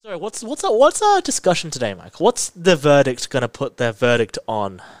So what's our discussion today, Mike? What's the verdict going to put their verdict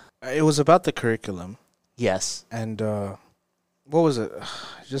on? It was about the curriculum, Yes. and what was it?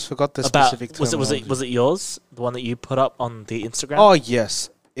 I just forgot the About specific was it yours, the one that you put up on the Instagram? Oh yes,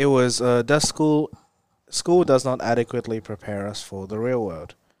 it was. Does school does not adequately prepare us for the real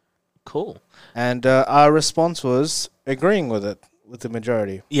world? Cool. And our response was agreeing with it, with the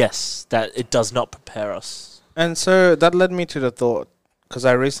majority. Yes, that it does not prepare us. And so that led me to the thought, because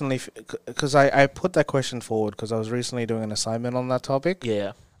I recently, I put that question forward because I was recently doing an assignment on that topic.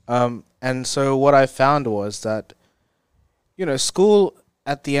 Yeah. And so what I found was that, school,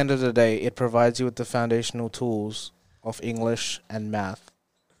 at the end of the day, it provides you with the foundational tools of English and math.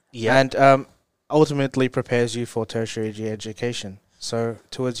 Yeah. And ultimately prepares you for tertiary education. So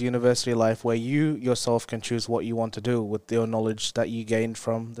towards university life, where you yourself can choose what you want to do with your knowledge that you gained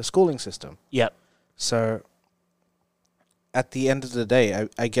from the schooling system. Yep. So at the end of the day,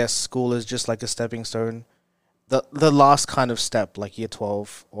 I guess school is just like a stepping stone. The last kind of step, like year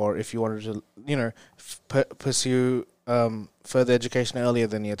 12, or if you wanted to, pursue further education earlier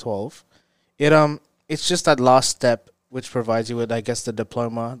than year 12, it's just that last step which provides you with, I guess, the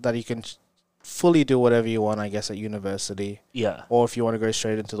diploma that you can fully do whatever you want, I guess, at university. Yeah. Or if you want to go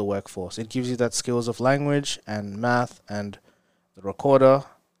straight into the workforce. It gives you that skills of language and math and the recorder.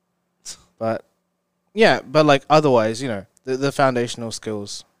 But, like otherwise, the foundational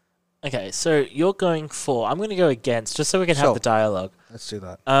skills. Okay, so you're going for... I'm going to go against, just so we can have Sure. the dialogue. Let's do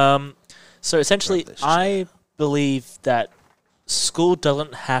that. So essentially, Grab this I believe that school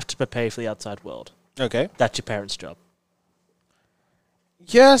doesn't have to prepare you for the outside world. Okay. That's your parents' job.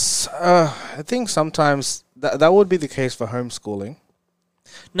 Yes, I think sometimes that would be the case for homeschooling.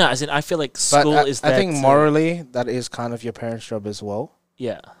 No, as in, I feel like But school is there I think to- morally, that is kind of your parents' job as well.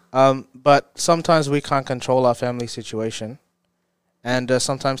 Yeah. But sometimes we can't control our family situation. And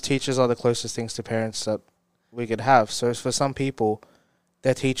sometimes teachers are the closest things to parents that we could have. So for some people,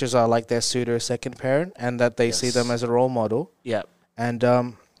 their teachers are like their pseudo second parent, and that they see them as a role model. Yeah. And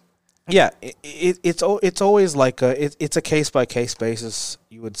it's always like it's a case by case basis,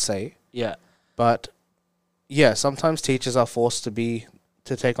 you would say. Yeah. But yeah, sometimes teachers are forced to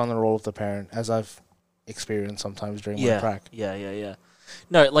take on the role of the parent, as I've experienced sometimes during my prac. Yeah.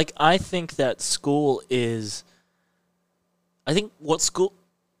 No, like, I think that school is... I think what school...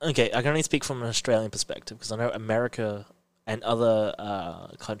 Okay, I can only speak from an Australian perspective, because I know America and other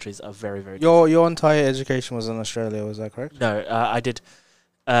countries are very, very different. Your entire education was in Australia, was that correct? No, I did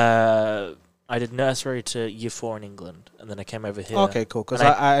nursery to year 4 in England, and then I came over here. Okay, cool. Because And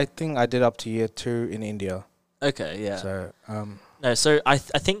I think I did up to year 2 in India. Okay, yeah. So, No, so I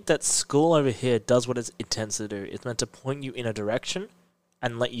think that school over here does what it's intends to do. It's meant to point you in a direction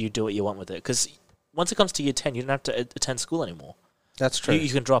and let you do what you want with it. Because once it comes to year 10, you don't have to attend school anymore. that's true. You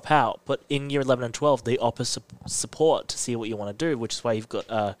can drop out. But in year 11 and 12, they offer support to see what you want to do, which is why you've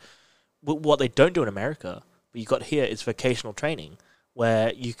got what they don't do in America, but you've got here is vocational training,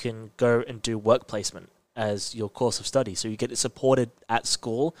 where you can go and do work placement as your course of study. So you get it supported at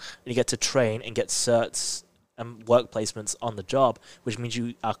school, and you get to train and get certs and work placements on the job, which means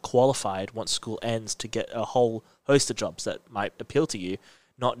you are qualified once school ends to get a whole host of jobs that might appeal to you,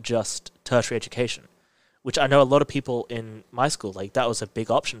 not just tertiary education, which I know a lot of people in my school, like, that was a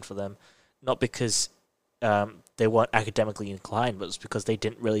big option for them, not because they weren't academically inclined, but it's because they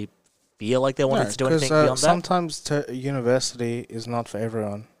didn't really feel like they wanted to do anything beyond that. Sometimes university is not for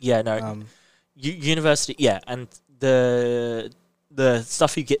everyone. Yeah, no. University, yeah, and the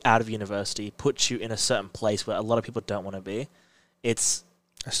stuff you get out of university puts you in a certain place where a lot of people don't want to be. It's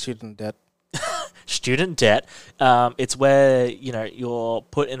A student debt. student debt. It's where, you're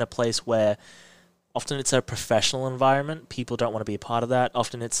put in a place where often it's a professional environment. People don't want to be a part of that.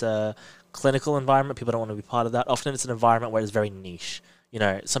 Often it's a clinical environment. People don't want to be part of that. Often it's an environment where it's very niche.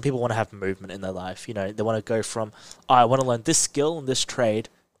 Some people want to have movement in their life. They want to go from, I want to learn this skill and this trade.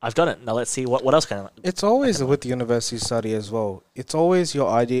 I've done it. Now let's see what else can I learn. It's always with university study as well. It's always you're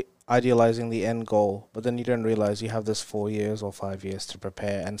idealizing the end goal, but then you don't realize you have this 4 years or 5 years to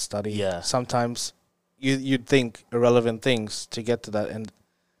prepare and study. Yeah. Sometimes you'd think irrelevant things to get to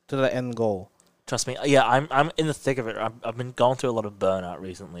that end goal. Trust me. Yeah, I'm in the thick of it. I've been going through a lot of burnout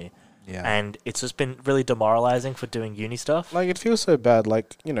recently. Yeah. And it's just been really demoralizing for doing uni stuff. Like, it feels so bad.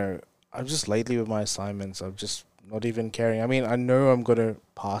 Like, I'm just lately with my assignments. I'm just not even caring. I mean, I know I'm going to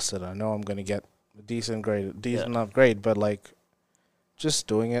pass it. I know I'm going to get a decent enough grade, but, like, just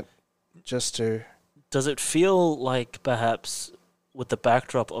doing it just to... Does it feel like perhaps with the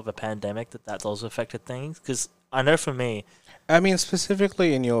backdrop of a pandemic that's also affected things? Because I know for me... I mean,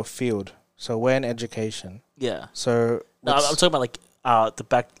 specifically in your field. So we're in education. Yeah. So... No, I'm talking about, like, the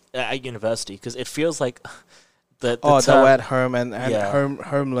back at university, because it feels like the They term, were at home, and Yeah.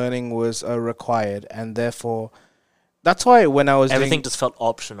 home learning was required, and therefore that's why when I was everything doing, just felt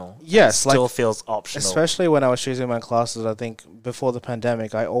optional. and Yes, it still like, feels optional. especially when I was choosing my classes, I think before the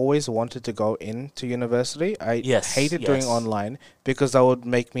pandemic, I always wanted to go into university. I Yes, hated doing yes. online because that would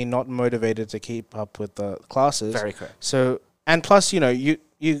make me not motivated to keep up with the classes. Very correct. So, and plus, you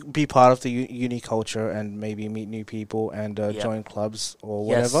be part of the uni culture and maybe meet new people and Yep. join clubs or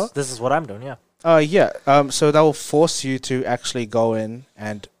whatever. Yes, this is what I'm doing. Yeah. Yeah. So that will force you to actually go in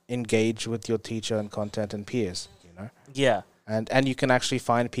and engage with your teacher and content and peers. Yeah. And you can actually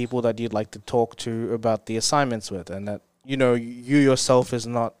find people that you'd like to talk to about the assignments with, and that you yourself is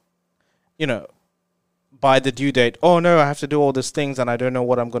not, by the due date. Oh no, I have to do all these things and I don't know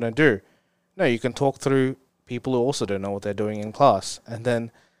what I'm gonna do. No, you can talk through people who also don't know what they're doing in class, and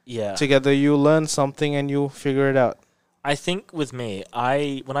then Yeah. together you learn something and you'll figure it out. I think with me,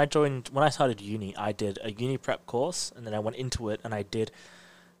 when I started uni, I did a uni prep course, and then I went into it, and I did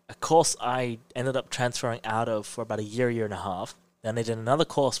a course I ended up transferring out of for about a year and a half. Then I did another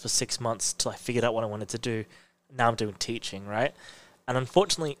course for 6 months till I figured out what I wanted to do. Now I'm doing teaching, right? And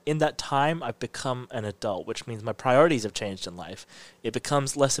unfortunately, in that time, I've become an adult, which means my priorities have changed in life. It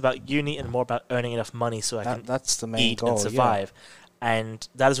becomes less about uni and more about earning enough money so I can That's the main eat goal. and survive. And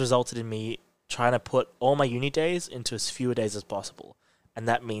that has resulted in me trying to put all my uni days into as few days as possible. And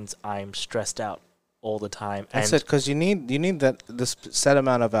that means I'm stressed out all the time. That's and it, because you need that this set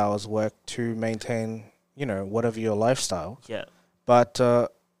amount of hours work to maintain whatever your lifestyle. Yeah. But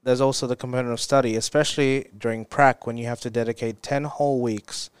there's also the component of study, especially during prac when you have to dedicate 10 whole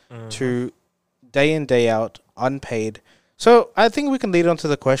weeks to day in, day out, unpaid. So I think we can lead on to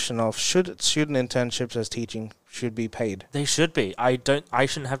the question of should student internships as teaching should be paid. They should be. I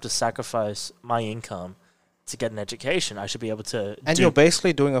shouldn't have to sacrifice my income to get an education. I should be able to And do you're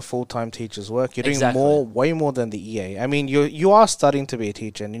basically doing a full-time teacher's work. You're doing Exactly. way more than the EA. I mean, you are studying to be a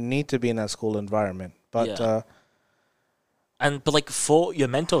teacher and you need to be in that school environment. But Yeah. But like for your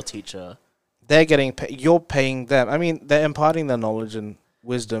mentor teacher, they're getting you're paying them. I mean, they're imparting their knowledge and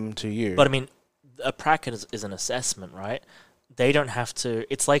wisdom to you. but I mean, a prac is an assessment, right? They don't have to.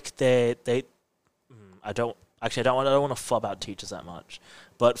 It's like I don't want to fob out teachers that much,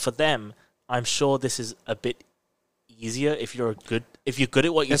 but for them, I'm sure this is a bit easier if you're good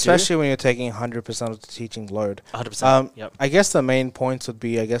at what you especially when you're taking 100% of the teaching load. do. 100%. Yep. I guess the main points would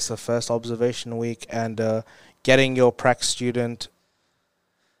be, the first observation week and getting your prac student.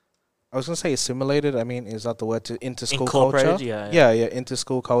 I was gonna say assimilated. I mean, is that the word, into school Incorporated. culture? Yeah. Yeah, into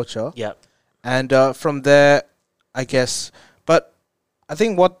school culture. Yep. And from there, I guess. But I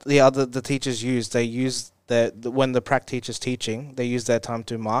think what the teachers use, they use when the prac teacher's teaching, they use their time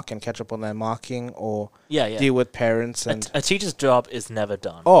to mark and catch up on their marking or Yeah. deal with parents and. A teacher's job is never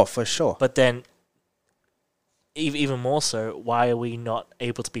done. Oh, for sure. But then, even more so, why are we not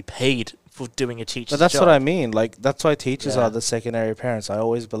able to be paid for doing a teacher's But that's job? what I mean. Like, that's why teachers Yeah. are the secondary parents. I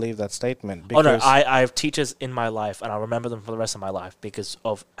always believe that statement. Oh no, Because I have teachers in my life, and I remember them for the rest of my life because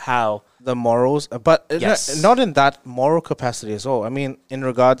of how. the morals, but Yes. not in that moral capacity as well. I mean, in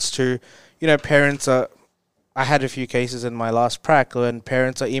regards to, parents are. I had a few cases in my last prac when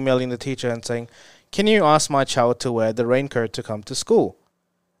parents are emailing the teacher and saying, "Can you ask my child to wear the raincoat to come to school?"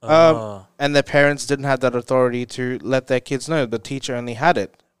 And their parents didn't have that authority to let their kids know. The teacher only had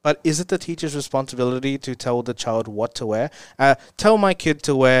it. But is it the teacher's responsibility to tell the child what to wear? Tell my kid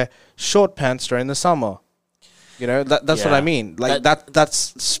to wear short pants during the summer. That's what I Yeah. mean. Like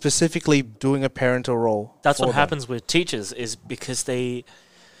that's specifically doing a parental role. That's for what them. happens with teachers is because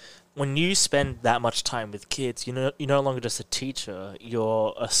when you spend that much time with kids, you're no longer just a teacher.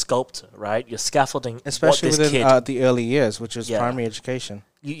 You're a sculptor, right? You're scaffolding Especially what this within kid. the early years, which is Yeah. primary education.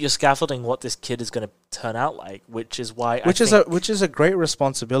 You're scaffolding what this kid is going to turn out like, which is why Which is a great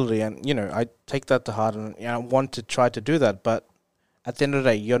responsibility, and I take that to heart, and I want to try to do that. But at the end of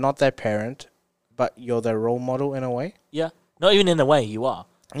the day, you're not their parent, but you're their role model in a way. yeah, not even in a way you are.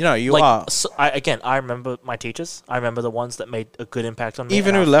 You like, are. So I remember my teachers. I remember the ones that made a good impact on me.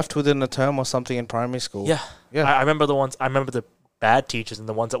 Even and who left within a term or something in primary school. Yeah, Yeah. I remember the ones. I remember the bad teachers and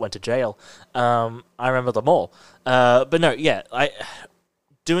the ones that went to jail. I remember them all. But no, yeah,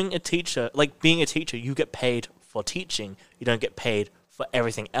 being a teacher, you get paid for teaching. You don't get paid for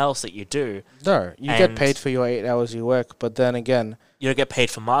everything else that you do. No, you get paid for your 8 hours you work, but then again, You don't get paid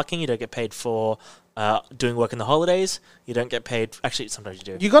for marking. You don't get paid for doing work in the holidays. You don't get paid. Actually, sometimes you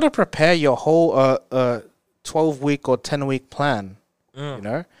do. you got to prepare your whole 12-week or 10-week plan.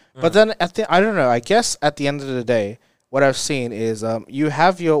 But then I don't know. I guess at the end of the day, what I've seen is you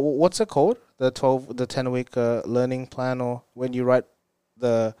have your what's it called? the 10-week learning plan, or when you write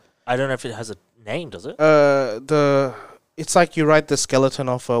the I don't know if it has a name, does it? it's like you write the skeleton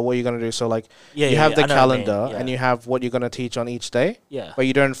of what you're gonna do. So like you have the I know what you mean, calendar and you have what you're gonna teach on each day, yeah. but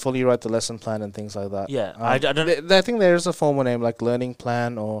you don't fully write the lesson plan and things like that. Yeah, I don't. I think there is a formal name like learning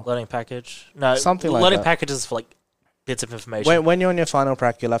plan or Learning package? No, something like learning that. packages for like bits of information. When you're on your final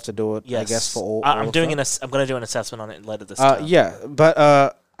prac, you'll have to do it. Yes. I guess for all. I'm of doing them. I'm going to do an assessment on it later this time. Yeah, but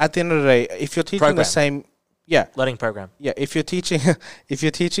at the end of the day, if you're teaching Program. the same, yeah, Learning program. yeah, if you're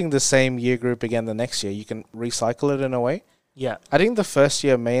teaching the same year group again the next year, you can recycle it in a way. Yeah. I think the first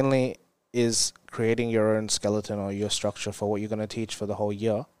year mainly is creating your own skeleton or your structure for what you're going to teach for the whole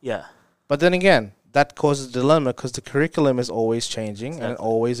year. Yeah. But then again, that causes a dilemma because the curriculum is always changing and Exactly.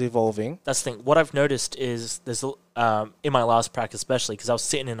 always evolving. That's the thing. What I've noticed is there's in my last practice, especially because I was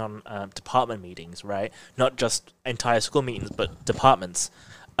sitting in on department meetings, right? Not just entire school meetings, but departments.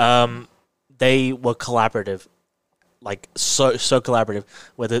 They were collaborative, like so collaborative,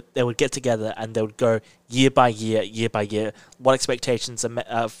 where they would get together and they would go year by year, what expectations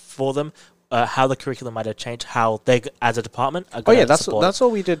are for them, how the curriculum might have changed, how they as a department are Oh going yeah, to support, that's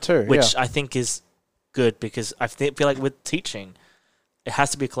what we did too. which yeah. I think is good because I feel like with teaching, it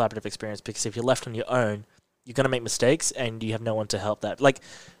has to be a collaborative experience because if you're left on your own, you're going to make mistakes and you have no one to help that. Like,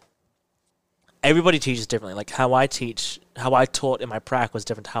 everybody teaches differently. Like, how I taught in my prac was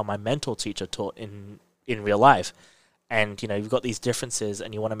different to how my mentor teacher taught in real life. And, you know, you've got these differences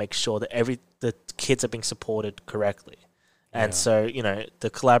and you want to make sure that the kids are being supported correctly. And Yeah. so, you know, the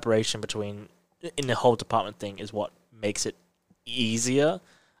collaboration in the whole department thing is what makes it easier,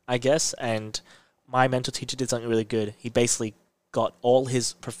 I guess. And my mentor teacher did something really good. He basically got all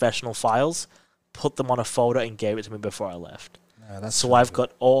his professional files, put them on a folder, and gave it to me before I left. Yeah, that's So really I've good.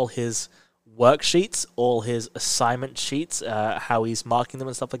 got all his worksheets, all his assignment sheets, how he's marking them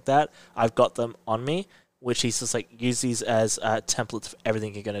and stuff like that. I've got them on me, which he's just like, use these as templates for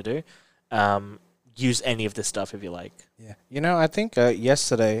everything you're going to do. Use any of this stuff if you like. Yeah, you know, I think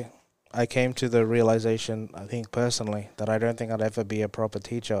yesterday I came to the realization, I think personally, that I don't think I'd ever be a proper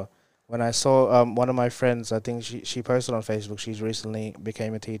teacher. When I saw one of my friends, I think she posted on Facebook, she's recently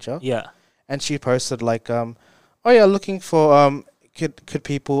became a teacher. Yeah. And she posted like, oh yeah, looking for, could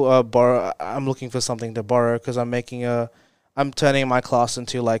people borrow, I'm looking for something to borrow because I'm turning my class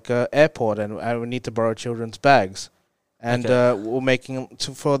into like a airport and I would need to borrow children's bags. And we're making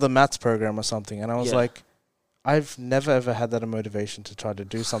them for the maths program or something. And I was Yeah. like, I've never ever had that motivation to try to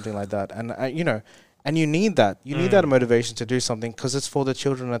do something like that. And you know, and you need that. You need that motivation to do something because it's for the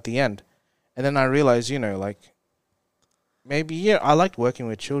children at the end. And then I realized, you know, like maybe I liked working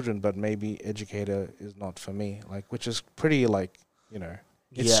with children, but maybe educator is not for me. Like, which is pretty like, you know,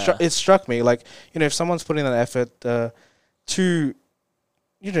 it struck me like, you know, if someone's putting that effort to,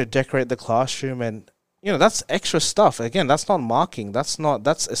 you know, decorate the classroom and, you know, that's extra stuff. Again, that's not marking. That's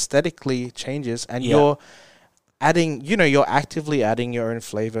aesthetically changes and you're adding, you know, you're actively adding your own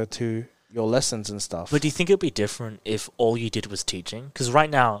flavor to your lessons and stuff. But do you think it would be different if all you did was teaching? Because right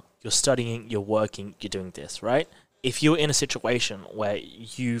now, you're studying, you're working, you're doing this, right? If you're in a situation where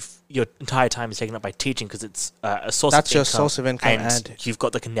your entire time is taken up by teaching because it's a source That's of your income, source of income and you've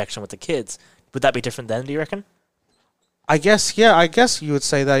got the connection with the kids, would that be different then, do you reckon? I guess you would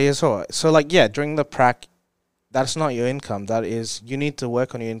say that as well. So like, yeah, during the prac, that's not your income. That is, you need to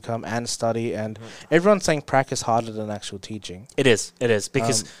work on your income and study. And everyone's saying prac is harder than actual teaching. It is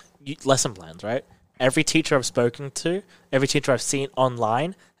because lesson plans, right? Every teacher I've spoken to, every teacher I've seen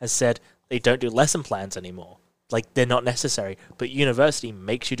online has said they don't do lesson plans anymore. Like, they're not necessary. But university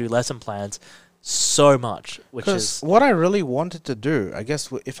makes you do lesson plans so much, which is... what I really wanted to do, I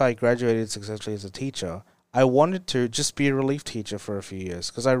guess if I graduated successfully as a teacher, I wanted to just be a relief teacher for a few years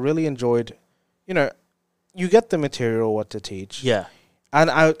because I really enjoyed, you know, you get the material what to teach. Yeah.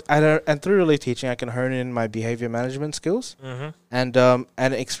 And through relief teaching, I can hone in my behavior management skills and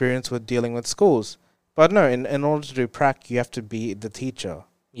experience with dealing with schools. But no, in order to do prac, you have to be the teacher.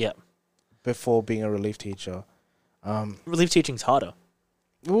 Yeah. Before being a relief teacher. Relief teaching's harder.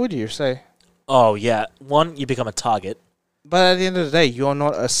 What would you say? Oh, yeah. One, you become a target. But at the end of the day, you're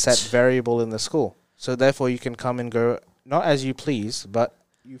not a set variable in the school. So therefore, you can come and go, not as you please, but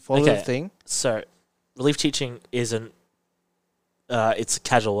you follow the thing. So, relief teaching isn't... it's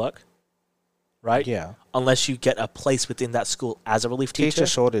casual work, right? Yeah. Unless you get a place within that school as a relief teacher. Teacher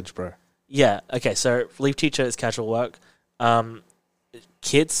shortage, bro. Yeah, okay, so relief teacher is casual work.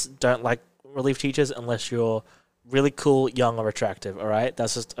 Kids don't like relief teachers unless you're really cool, young, or attractive, all right?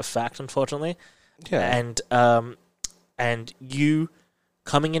 That's just a fact, unfortunately. Yeah. And you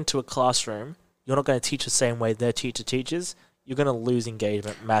coming into a classroom, you're not going to teach the same way their teacher teaches. you're going to lose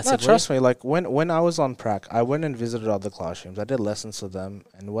engagement No, massively. trust me. Like when I was on prac, I went and visited other classrooms. I did lessons to them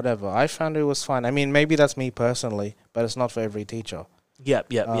and whatever. I found it was fine. I mean, maybe that's me personally, but it's not for every teacher.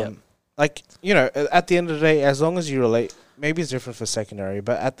 Yep. Like, at the end of the day, as long as you relate, maybe it's different for secondary,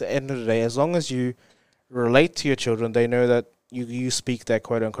 but at the end of the day, as long as you relate to your children, they know that you speak their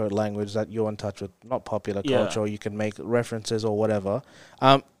quote unquote language, that you're in touch with, not popular Yeah. culture, or you can make references or whatever.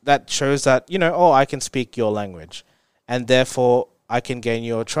 That shows that, I can speak your language, and therefore I can gain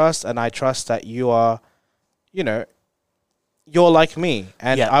your trust, and I trust that you are, you're like me,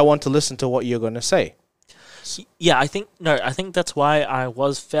 and Yeah. I want to listen to what you're going to say. Yeah, I think that's why I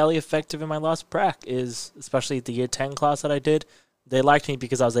was fairly effective in my last prac, is especially the year 10 class that I did. They liked me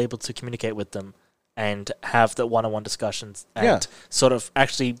because I was able to communicate with them and have the one-on-one discussions and Yeah. sort of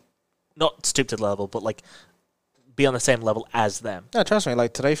actually not stoop to the level, but like be on the same level as them. Yeah, trust me.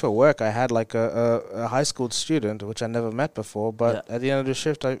 Like today for work, I had like a high school student which I never met before, but at the end of the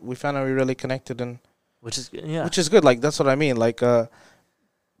shift, we found out we really connected, and Which is which is good. Like that's what I mean. Like the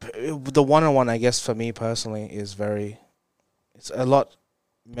one-on-one, I guess for me personally, is it's a lot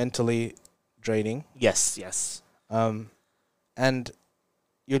mentally draining. yes. And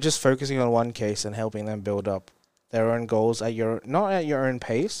you're just focusing on one case and helping them build up their own goals not at your own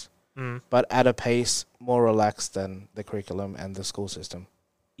pace, but at a pace more relaxed than the curriculum and the school system.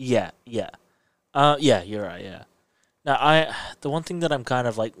 Yeah. You're right. Yeah. Now, the one thing that I'm kind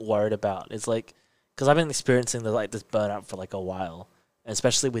of like worried about is like, because I've been experiencing this burnout for like a while,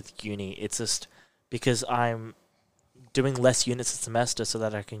 especially with uni. It's just because I'm doing less units a semester so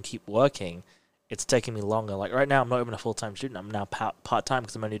that I can keep working. It's taking me longer. Like right now, I'm not even a full-time student. I'm now part-time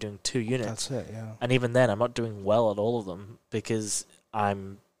because I'm only doing 2 units. That's it. Yeah. And even then, I'm not doing well at all of them because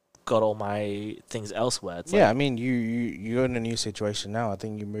I'm got all my things elsewhere. It's I mean, you're in a new situation now. I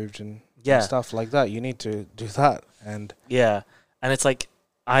think you moved and like, stuff like that. You need to do that. And and it's like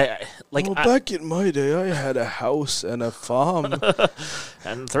back in my day, I had a house and a farm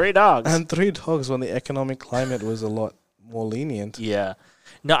and 3 dogs and 3 dogs when the economic climate was a lot more lenient. Yeah,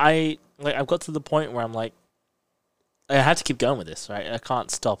 no, I've got to the point where I'm like, I had to keep going with this, right? I can't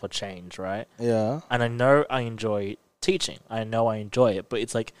stop or change, right? Yeah. And I know I enjoy teaching. I know I enjoy it, but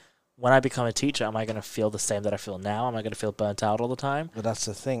it's like, when I become a teacher, am I going to feel the same that I feel now? Am I going to feel burnt out all the time? But that's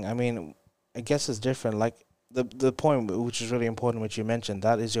the thing. I mean, I guess it's different. Like the point, which is really important, which you mentioned,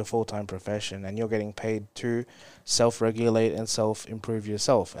 that is your full-time profession, and you're getting paid to self-regulate and self-improve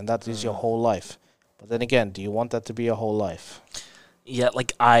yourself, and that is your whole life. But then again, do you want that to be your whole life? Yeah,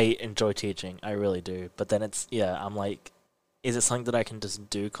 like I enjoy teaching, I really do. But then I'm like, is it something that I can just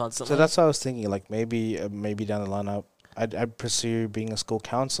do constantly? So that's what I was thinking. Like maybe down the line, I'd pursue being a school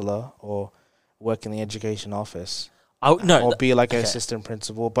counselor or work in the education office. Or be like an assistant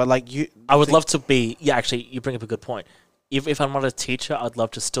principal. But like I would love to be. Yeah, actually, you bring up a good point. If I'm not a teacher, I'd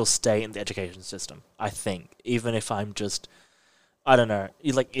love to still stay in the education system. I think, even if I'm just, I don't know,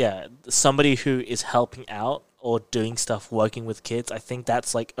 somebody who is helping out or doing stuff, working with kids. I think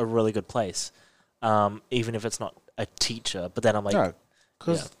that's like a really good place. Even if it's not a teacher, but then I'm like,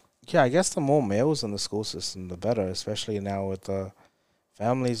 I guess the more males in the school system, the better. Especially now with the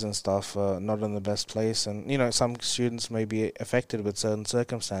families and stuff not in the best place, and some students may be affected with certain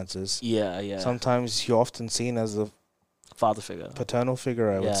circumstances. Yeah. Sometimes you're often seen as the father figure, paternal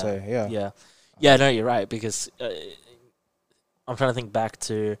figure. I would say, yeah. No, you're right, because I'm trying to think back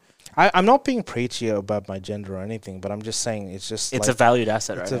to. I'm not being preachy about my gender or anything, but I'm just saying it's a valued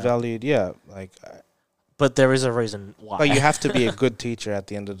asset. It's a valued, But there is a reason why. But you have to be a good teacher at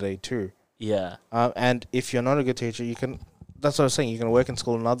the end of the day too. Yeah. And if you're not a good teacher, you can. That's what I was saying. You can work in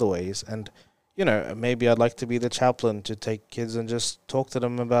school in other ways, and maybe I'd like to be the chaplain to take kids and just talk to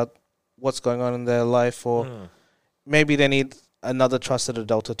them about what's going on in their life, or maybe they need another trusted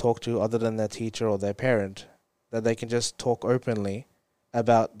adult to talk to other than their teacher or their parent, that they can just talk openly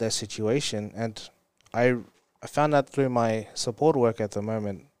about their situation. And I found that through my support work at the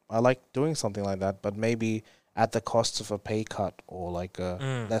moment. I like doing something like that, but maybe at the cost of a pay cut or like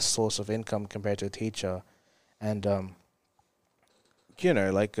a less source of income compared to a teacher, and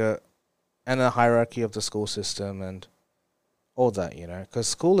and a hierarchy of the school system and all that, because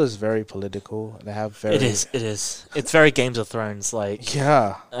school is very political. They have very. It is. It's very Games of Thrones, like.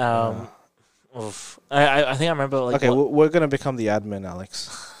 Yeah. I think I remember like. Okay, we're gonna become the admin, Alex.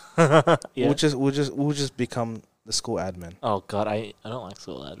 Yeah. We'll just become the school admin. Oh God, I don't like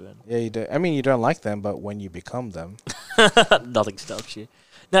school admin. Yeah, you do. I mean, you don't like them, but when you become them, nothing stops you.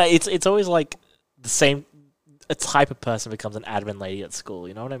 No, it's always like the same. A type of person becomes an admin lady at school.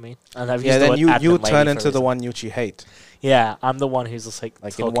 You know what I mean? And I've used then the word you admin turn lady into the one which you hate. Yeah, I'm the one who's just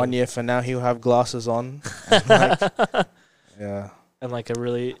like in 1 year from now, he'll have glasses on. And Yeah. and like a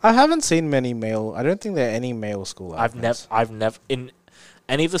really. I haven't seen many male. I don't think there are any male school admins. I've never in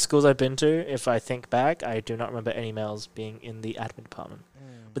any of the schools I've been to. If I think back, I do not remember any males being in the admin department.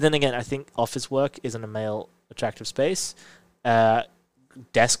 But then again, I think office work isn't a male attractive space.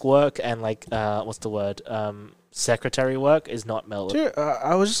 Desk work and like what's the word? Secretary work is not male. Dude,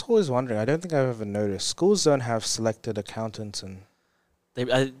 I was just always wondering. I don't think I've ever noticed. Schools don't have selected accountants, and They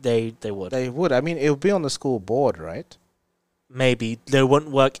would. they would. I mean, it would be on the school board, right? Maybe they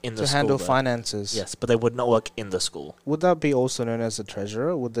wouldn't work in the To school. handle though. finances. Yes, but they would not work in the school. Would that be also known as the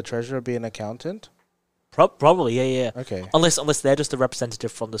treasurer? Would the treasurer be an accountant? Probably, yeah. Okay. Unless they're just a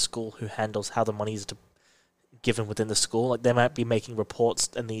representative from the school who handles how the money is given within the school. Like they might be making reports,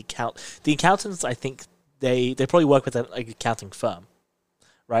 and the accountants, I think they probably work with an accounting firm,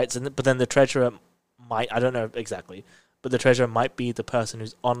 right? So, but then the treasurer I don't know exactly, but the treasurer might be the person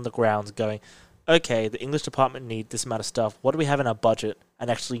who's on the ground going, okay, the English department need this amount of stuff. What do we have in our budget?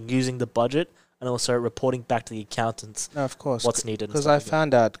 And actually using the budget and also reporting back to the accountants. No, of course. What's needed. Because I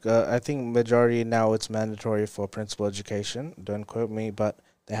found out, I think majority now it's mandatory for principal education. Don't quote me, but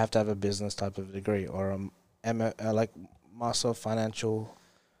they have to have a business type of degree or like Master of Financial.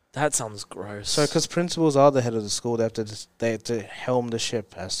 That sounds gross. So, because principals are the head of the school, they have to helm the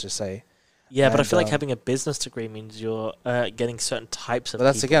ship, as to say. Yeah, but I And, feel like having a business degree means you're getting certain types of But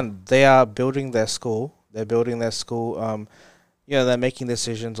that's people. again, they are building their school. They're building their school. They're making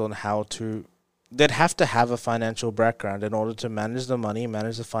decisions on how to. They'd have to have a financial background in order to manage the money,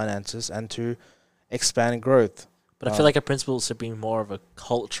 manage the finances, and to expand growth. But I feel like a principal should be more of a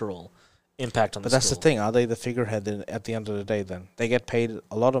cultural impact on the But that's school. the thing. Are they the figurehead at the end of the day then? They get paid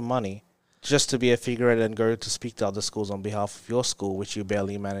a lot of money just to be a figurehead and go to speak to other schools on behalf of your school, which you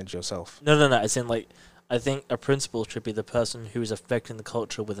barely manage yourself. No. As in, like, I think a principal should be the person who is affecting the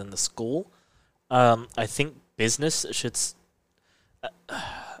culture within the school. I think business should,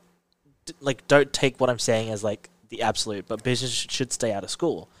 don't take what I'm saying as, like, the absolute, but business should stay out of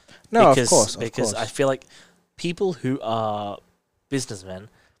school. No, because, of course. Because I feel like people who are businessmen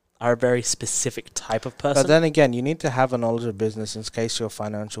are a very specific type of person. But then again, you need to have a knowledge of business in case your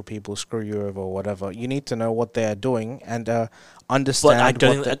financial people screw you over or whatever. You need to know what they are doing and understand.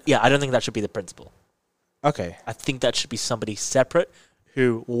 But I don't think that should be the principal. Okay. I think that should be somebody separate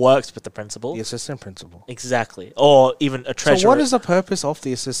who works with the principal. The assistant principal. Exactly. Or even a treasurer. So what is the purpose of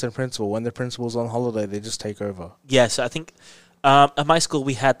the assistant principal? When the principal's on holiday, they just take over. Yeah, so I think at my school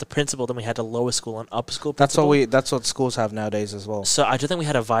we had the principal, then we had a lower school and upper school principal. That's what schools have nowadays as well. So I don't think we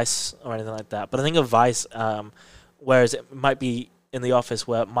had a vice or anything like that. But I think a vice, whereas it might be in the office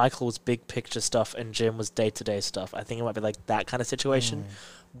where Michael was big picture stuff and Jim was day-to-day stuff. I think it might be like that kind of situation.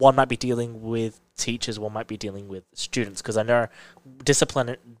 One might be dealing with teachers, one might be dealing with students. Because I know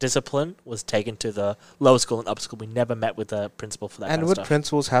discipline was taken to the lower school and upper school. We never met with the principal for that kind of And stuff. would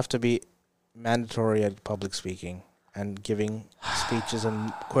principals have to be mandatory at public speaking and giving speeches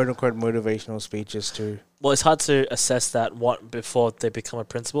and quote-unquote motivational speeches to... Well, it's hard to assess that before they become a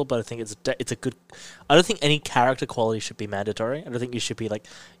principal, but I think it's a good... I don't think any character quality should be mandatory. I don't think you should be like,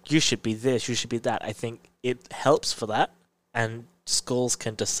 you should be this, you should be that. I think it helps for that, and schools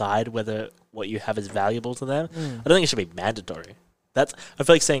can decide whether what you have is valuable to them. I don't think it should be mandatory. I feel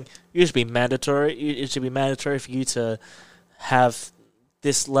like saying, you should be mandatory. It should be mandatory for you to have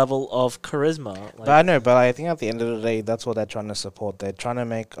this level of charisma. But I know, but I think at the end of the day, that's what they're trying to support. They're trying to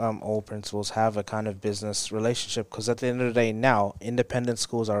make all principals have a kind of business relationship, because at the end of the day now, independent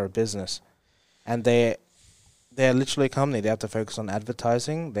schools are a business. And they're literally a company. They have to focus on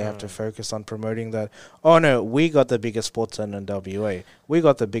advertising. They have to focus on promoting that, oh no, we got the biggest sports center in WA. We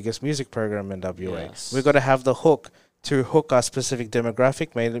got the biggest music program in WA. Yes. We got to have the hook to hook our specific demographic,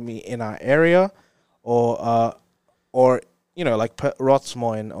 maybe in our area, or like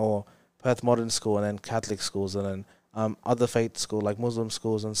Rotsmoyne or Perth Modern School, and then Catholic schools, and then other faith school like Muslim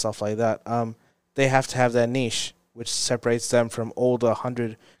schools and stuff like that. They have to have their niche, which separates them from all the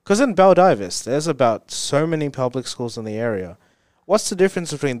 100. Because in Baldivis, there's about so many public schools in the area. What's the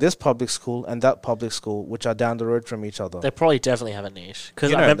difference between this public school and that public school, which are down the road from each other? They probably definitely have a niche.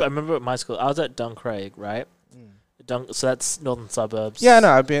 Because I remember at my school, I was at Duncraig, right? So that's northern suburbs. Yeah,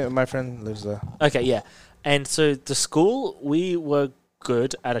 no, my friend lives there. Okay, yeah. And so the school, we were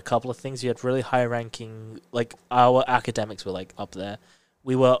good at a couple of things. You had really high ranking, like our academics were like up there.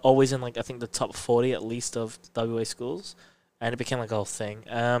 We were always in like, I think the top 40 at least of WA schools. And it became like a whole thing.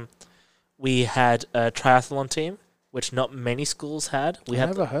 We had a triathlon team, which not many schools had. I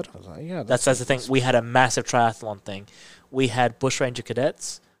never heard of that. Yeah, that's the thing. We had a massive triathlon thing. We had Bushranger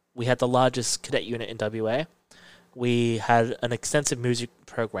cadets. We had the largest cadet unit in WA. We had an extensive music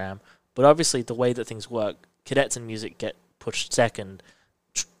program. But obviously, the way that things work, cadets and music get pushed second.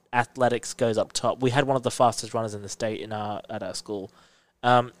 Athletics goes up top. We had one of the fastest runners in the state at our school.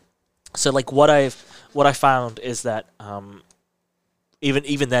 So like what I found is that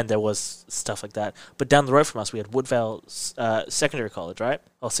even then there was stuff like that. But down the road from us, we had Woodvale Secondary College, right,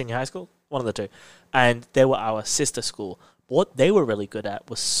 or senior high school, one of the two, and they were our sister school. But what they were really good at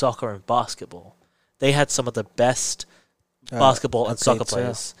was soccer and basketball. They had some of the best basketball and soccer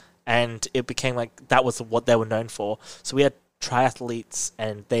players, and it became like that was what they were known for. So we had triathletes,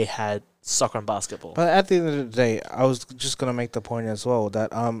 and they had soccer and basketball. But at the end of the day, I was just gonna make the point as well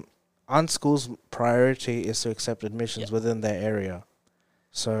that on schools' priority is to accept admissions within their area.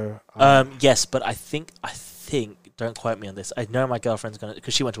 So yes, but I think don't quote me on this. I know my girlfriend's gonna,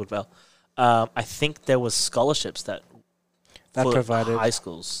 because she went to Woodville. I think there was scholarships that provided high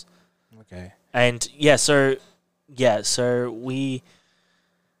schools. Okay. And so we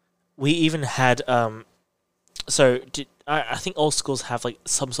even had I think all schools have like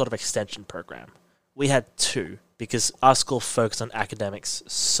some sort of extension program. We had two because our school focused on academics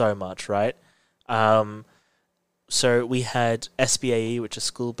so much, right? So we had SBAE, which is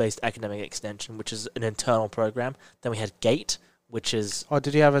School-Based Academic Extension, which is an internal program. Then we had GATE, which is... Oh,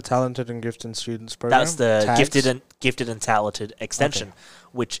 did you have a Talented and Gifted Students program? That's the Gifted and Talented Extension,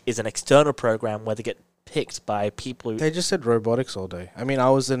 which is an external program where they get picked by people who... They just said robotics all day. I mean, I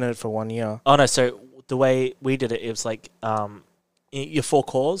was in it for 1 year. Oh, no, so the way we did it, it was like your 4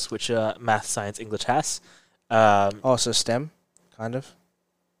 cores, which are math, science, English, HAS. So STEM, kind of?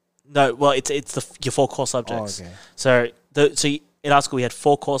 No, well, it's your 4 core subjects. Oh, okay. So in our school we had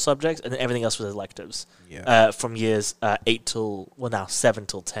 4 core subjects, and then everything else was electives. Yeah. From years 8 till now 7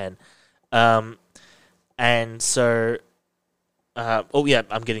 till 10, and so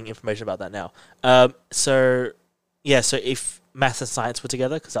I'm getting information about that now. So if maths and science were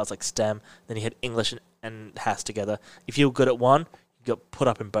together, because that was like STEM, then you had English and HAS together. If you were good at one, you got put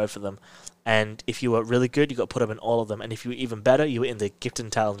up in both of them. And if you were really good, you got put up in all of them. And if you were even better, you were in the Gifted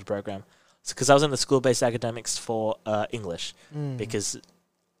and Talented program. So, because I was in the school-based academics for English, because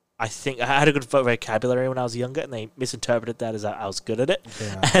I think I had a good vocabulary when I was younger, and they misinterpreted that as I was good at it.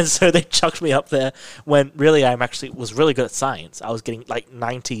 Yeah. And so they chucked me up there when really I was really good at science. I was getting like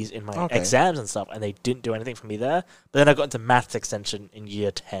 90s in my exams and stuff, and they didn't do anything for me there. But then I got into maths extension in year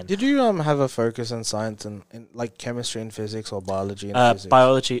 10. Did you have a focus in science and in like chemistry and physics or biology and physics?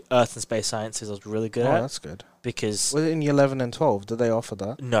 Biology, earth and space sciences I was really good at. Oh, that's good. Because... Was it in year 11 and 12? Did they offer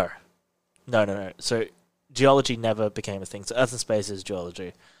that? No. So geology never became a thing. So earth and space is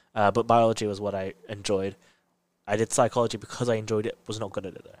geology. But biology was what I enjoyed. I did psychology because I enjoyed it. Was not good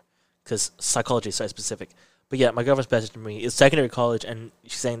at it though, because psychology is so specific. But yeah, my girlfriend's message to me is secondary college, and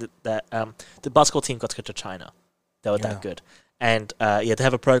she's saying that the basketball team got to go to China. They were that good, and they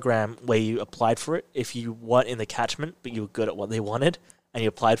have a program where you applied for it if you weren't in the catchment, but you were good at what they wanted, and you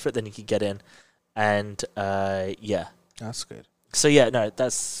applied for it, then you could get in, and that's good. So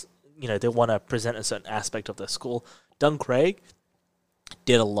that's they want to present a certain aspect of their school. Duncraig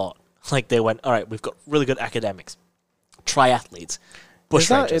did a lot. Like they went, all right, we've got really good academics, triathletes,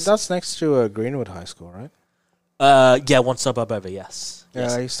 bushrangers. That's next to Greenwood High School, right? One suburb over. Yes. Yeah,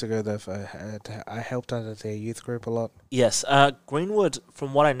 yes. I used to go there. I helped out at their youth group a lot. Yes, Greenwood.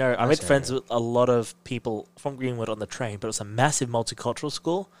 From what I know, I made friends with a lot of people from Greenwood on the train, but it was a massive multicultural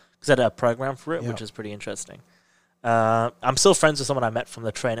school because they had a program for it, which is pretty interesting. I'm still friends with someone I met from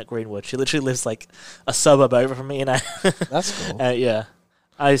the train at Greenwood. She literally lives like a suburb over from me, and that's cool. Yeah,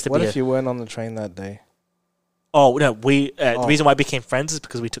 I used to. What if you weren't on the train that day? Oh no, the reason why we became friends is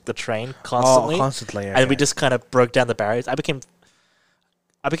because we took the train constantly. Okay. And we just kind of broke down the barriers. I became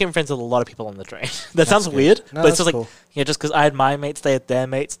friends with a lot of people on the train. That sounds weird, but it's just cool. Like just because I had my mates, they had their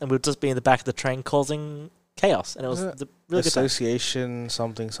mates, and we would just be in the back of the train causing chaos, and it was really association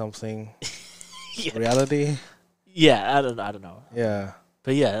good something reality. Yeah, I don't know. Yeah.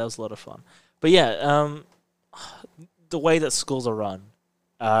 But yeah, that was a lot of fun. But yeah, the way that schools are run,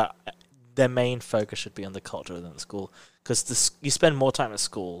 their main focus should be on the culture within the school. Because you spend more time at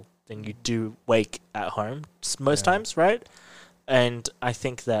school than you do wake at home most times, right? And I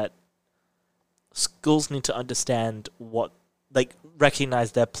think that schools need to understand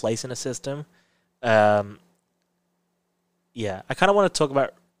recognize their place in a system. I kind of want to talk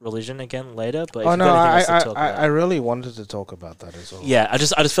about religion again later, but I really wanted to talk about that as well. Yeah, I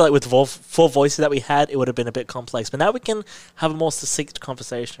just feel like with the 4 voices that we had, it would have been a bit complex. But now we can have a more succinct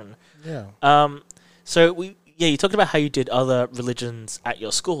conversation. Yeah. So you talked about how you did other religions at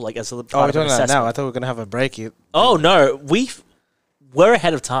your school, like as a we're doing that now. I thought we were gonna have a break. Oh no, we're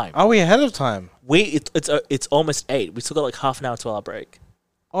ahead of time. Are we ahead of time? It's almost 8. We still got like half an hour to our break.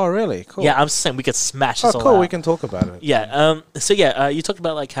 Oh, really? Cool. Yeah, I'm saying we could smash this Oh, all cool. out. We can talk about it. Yeah. So yeah, you talked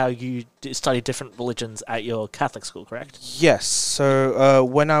about like how you study different religions at your Catholic school, correct? Yes. So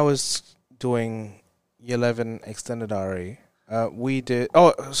when I was doing year 11 extended RE, we did.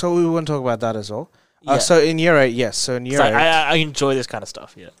 Oh, so we want to talk about that as well. Yeah. So in year 8, yes. So in 'Cause year 8, I enjoy this kind of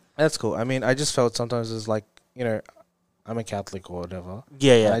stuff. Yeah. that's cool. I mean, I just felt sometimes it's like, I'm a Catholic or whatever.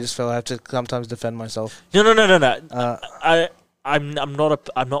 Yeah. And Yeah. I just felt I have to sometimes defend myself. No. Uh, I'm not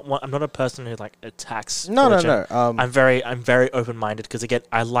a person who like attacks. no. religion. Um, I'm very open minded because again,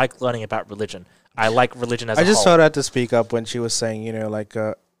 I like learning about religion. I like religion as I a just whole. felt I had to speak up when she was saying, like,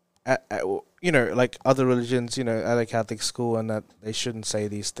 like other religions, at a Catholic school, and that they shouldn't say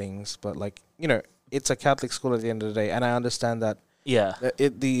these things. But like, it's a Catholic school at the end of the day, and I understand that Yeah.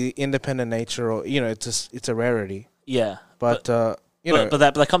 the independent nature, or it's a rarity. Yeah. But But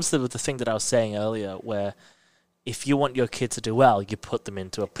that comes to the thing that I was saying earlier, where if you want your kid to do well, you put them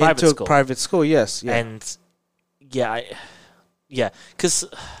into a private school. private school, yes, yeah. And because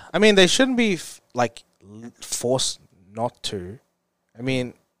I mean, they shouldn't be forced not to. I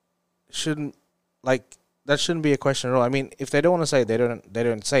mean, shouldn't that shouldn't be a question at all. I mean, if they don't want to say it, they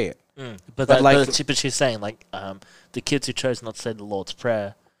don't say it. but she's saying like the kids who chose not to say the Lord's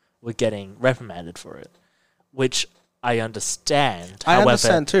Prayer were getting reprimanded for it, which I understand. I However,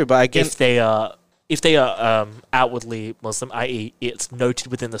 understand too, but again, if they are outwardly Muslim, i.e., it's noted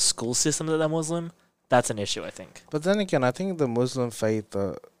within the school system that they're Muslim, that's an issue, I think. but then again, I think the Muslim faith,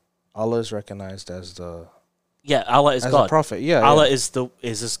 Allah is recognized as Yeah, Allah is as God. a prophet. Yeah, Allah yeah.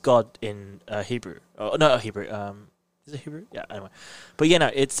 is this God in Hebrew. Oh, no, Hebrew. Is it Hebrew? Yeah. Anyway, but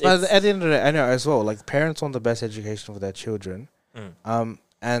it's But at the end of the day, I know as well. Like, parents want the best education for their children.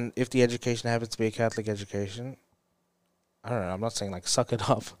 And if the education happens to be a Catholic education, I don't know. I'm not saying like suck it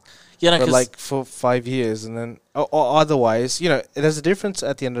up, yeah, but like for 5 years, and then or otherwise, there's a difference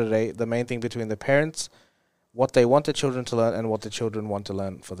at the end of the day. The main thing between the parents, what they want the children to learn, and what the children want to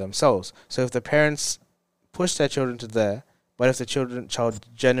learn for themselves. So if the parents push their children to there, but if the child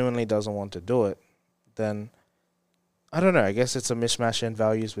genuinely doesn't want to do it, then I don't know. I guess it's a mismatch in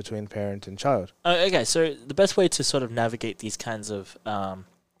values between parent and child. Okay, so the best way to sort of navigate these kinds of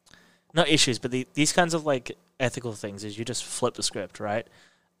not issues, but these kinds of like ethical things is you just flip the script, right?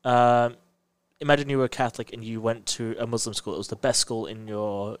 Imagine you were a Catholic and you went to a Muslim school. It was the best school in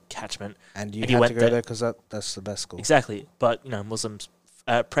your catchment. And you And you had went to go there- there because that's the best school. Exactly. But, Muslims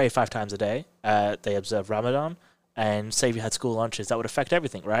pray 5 times a day. They observe Ramadan. And say if you had school lunches, that would affect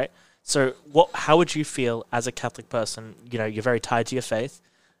everything, right? So how would you feel as a Catholic person? You're very tied to your faith,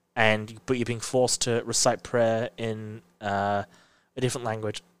 but you're being forced to recite prayer in a different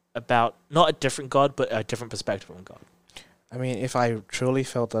language about not a different God, but a different perspective on God. I mean, if I truly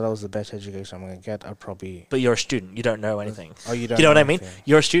felt that was the best education I'm going to get, I'd probably... But you're a student. You don't know anything. Oh, you don't You know what I mean? anything.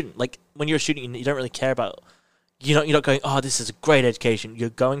 You're a student. Like, when you're a student, you don't really care about... You're not going, oh, this is a great education. You're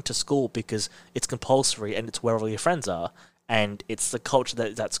going to school because it's compulsory and it's where all your friends are. And it's the culture that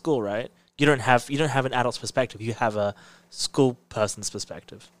is at school, right? You don't have an adult's perspective. You have a school person's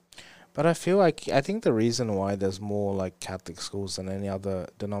perspective. But I think the reason why there's more like Catholic schools than any other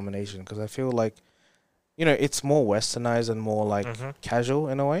denomination, because I feel like, it's more westernized and more like casual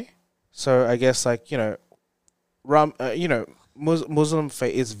in a way. So I guess like, Muslim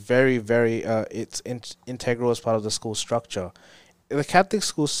faith is very, very, it's integral as part of the school structure. The Catholic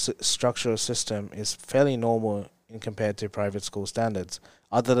school structure system is fairly normal in compared to private school standards,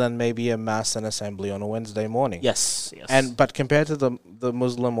 other than maybe a mass and assembly on a Wednesday morning. Yes. But compared to the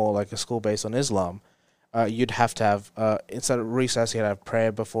Muslim or like a school based on Islam, you'd have to have instead of recess, you'd have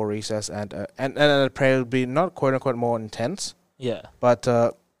prayer before recess, and a prayer would be not quote unquote more intense, Yeah. but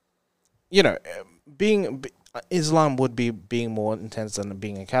Islam would be being more intense than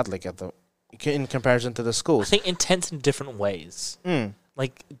being a Catholic in comparison to the I schools. think intense in different ways.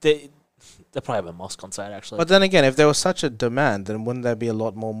 Like, they probably have a mosque on site, actually. But then again, if there was such a demand, then wouldn't there be a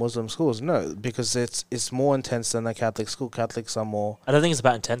lot more Muslim schools? No, because it's more intense than a Catholic school. Catholics are more... I don't think it's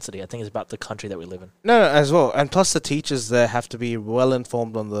about intensity. I think it's about the country that we live in. No, as well. And plus the teachers there have to be well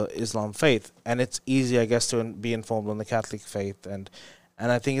informed on the Islam faith. And it's easy, I guess, to be informed on the Catholic faith. And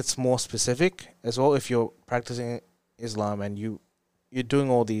I think it's more specific as well. If you're practicing Islam and you're doing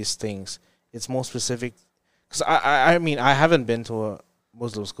all these things, it's more specific. Because I mean, I haven't been to a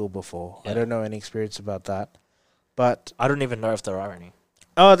Muslim school before. Yeah. I don't know any experience about that. But I don't even know if there are any.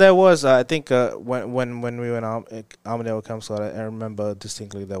 oh, there was. I think when we went Armadale Council, I remember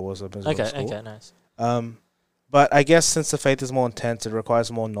distinctly there was a Muslim school. Okay, nice. But I guess since the faith is more intense, it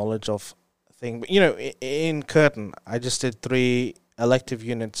requires more knowledge of thing. But, in Curtin, I just did 3 elective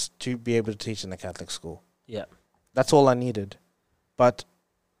units to be able to teach in a Catholic school. Yeah. That's all I needed. But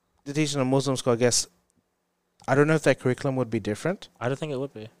the teaching in a Muslim school, I guess, I don't know if their curriculum would be different. I don't think it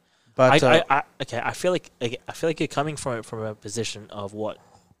would be. But I feel like you're coming from a position of what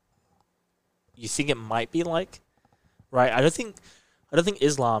you think it might be like, right? I don't think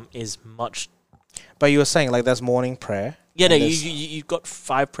Islam is much. but you were saying like there's morning prayer. Yeah, no, and you've got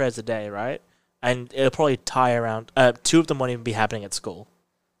 5 prayers a day, right? And it'll probably tie around. 2 of them won't even be happening at school,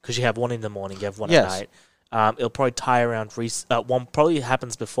 because you have one in the morning, you have one Yes. at night. It'll probably tie around. One probably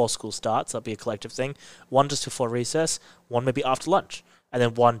happens before school starts. That'll be a collective thing. One just before recess. One maybe after lunch, and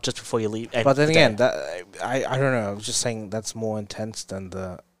then one just before you leave. But then again, that I don't know. I was just saying that's more intense than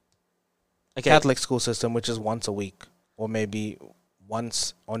the Catholic school system, which is once a week, or maybe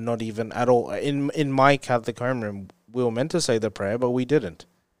once, or not even at all. In my Catholic homeroom, we were meant to say the prayer, but we didn't.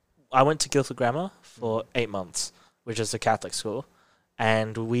 I went to Guildford Grammar for 8 months, which is a Catholic school,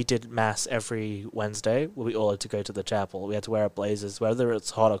 and we did mass every Wednesday. We all had to go to the chapel. We had to wear our blazers, whether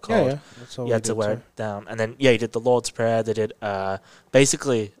it's hot or cold. Yeah, that's all You had to wear it down, and then you did the Lord's Prayer. They did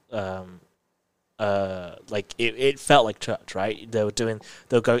basically like it felt like church, right? They were telling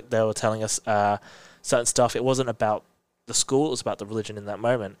us certain stuff. It wasn't about the school; it was about the religion in that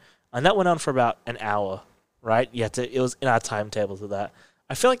moment, and that went on for about an hour, right? It was in our timetable to that.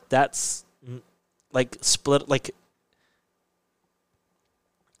 I feel like that's like split, like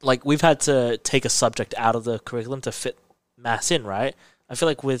we've had to take a subject out of the curriculum to fit mass in, right? I feel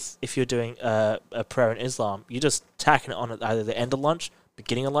like if you're doing a prayer in Islam, you're just tacking it on at either the end of lunch,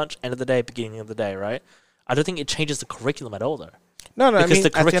 beginning of lunch, end of the day, beginning of the day, right? I don't think it changes the curriculum at all, though. No, Because I mean, the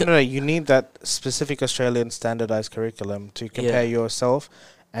at the end of the curriculum- day, you need that specific Australian standardized curriculum to compare yourself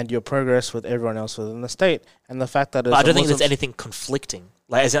and your progress with everyone else within the state. And the fact that But I don't think there's anything conflicting.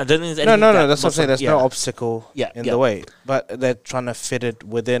 Like, I don't think there's anything. No, that's what I'm saying. There's no obstacle Yeah, in yeah. the way. But they're trying to fit it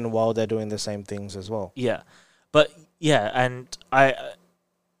within while they're doing the same things as well. Yeah, but and I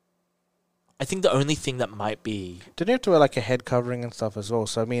think the only thing that might be Didn't you have to wear like a head covering and stuff as well?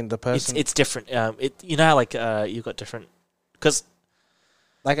 So I mean, the person, it's different. You know how like you've got different, because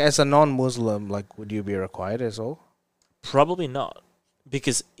like as a non-Muslim, like would you be required as well? probably not,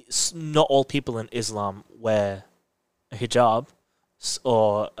 because not all people in Islam wear a hijab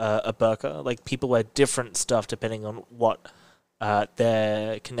or a burqa. Like, people wear different stuff depending on what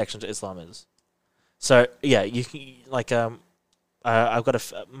their connection to Islam is. So yeah, you can like I've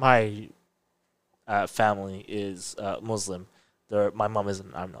got my family is Muslim. My mum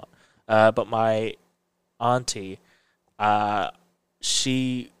isn't. I'm not. But my auntie,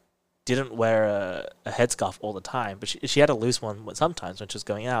 she didn't wear a headscarf all the time, but she had a loose one sometimes when she was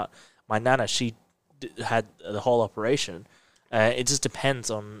going out. My nana, she had the whole operation. It just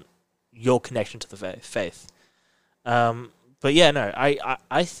depends on your connection to the faith. But yeah, no,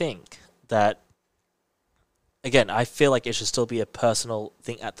 I think that, again, I feel like it should still be a personal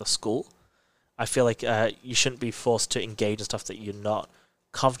thing at the school. I feel like you shouldn't be forced to engage in stuff that you're not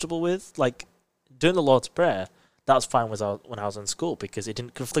comfortable with. Like, doing the Lord's Prayer, that was fine when I was in school, because it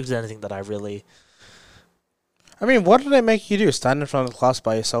didn't conflict with anything that I really... I mean, what did they make you do? Stand in front of the class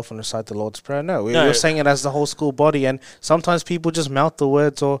by yourself and recite the Lord's Prayer? No, we were saying it as the whole school body, and sometimes people just mouth the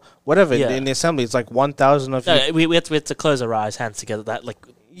words or whatever in the assembly. It's like 1,000 of you. No, we had to close our eyes, hands together. That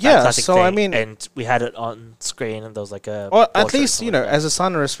Yeah, classic so thing, I mean, and we had it on screen, and there was like a. or at portrait least or something like that. as a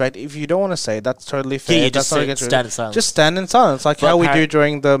sign of respect, if you don't want to say it, that's totally fair. Yeah, you that's just not against stand in silence. Just stand in silence, like But how we do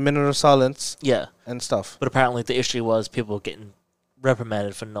during the minute of silence Yeah, and stuff. but apparently the issue was people were getting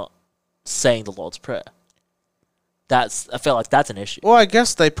reprimanded for not saying the Lord's Prayer. I feel like that's an issue. Well, I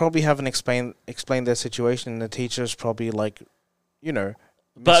guess they probably haven't explained their situation, and the teachers probably But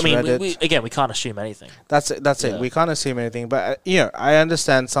I mean, misread we it. can't assume anything. That's it. Yeah. We can't assume anything, but I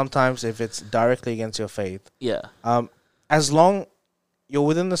understand sometimes if it's directly against your faith. Yeah, As long you're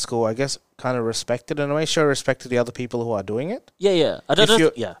within the school, I guess, kind of respect it in a way. Show respect to the other people who are doing it. yeah.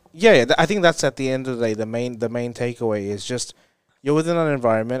 I think that's at the end of the day the main takeaway is just you're within an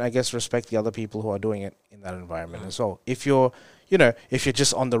environment. I guess respect the other people who are doing it in that environment as well. If you're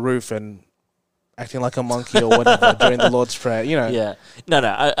just on the roof and acting like a monkey or whatever during the Lord's Prayer, Yeah. No.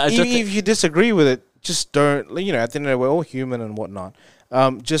 I even don't think, if you disagree with it, just don't. At the end of the day, we're all human and whatnot.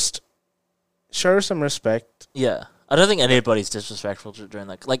 Just show some respect. yeah. I don't think anybody's disrespectful during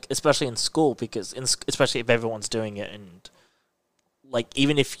that, like, especially in school, because especially if everyone's doing it, and like,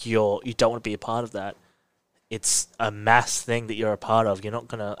 even if you don't want to be a part of that, it's a mass thing that you're a part of. You're not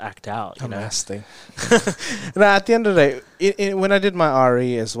gonna act out. You know? Mass thing. No, at the end of the day, when I did my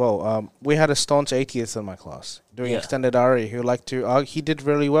RE as well, we had a staunch atheist in my class doing extended RE who liked to. He did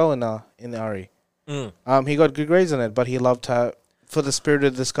really well in the RE. He got good grades in it, but he loved for the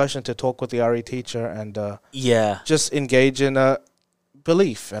spirited discussion to talk with the RE teacher and Yeah. just engage in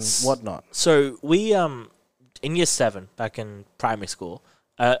belief and whatnot. So we in year 7 back in primary school,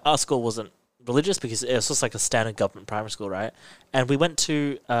 our school wasn't religious because it was just like a standard government primary school, right? And we went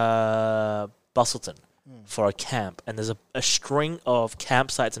to Bustleton for a camp, and there's a string of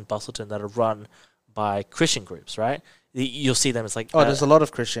campsites in Bustleton that are run by Christian groups, right? You'll see them. It's like there's a lot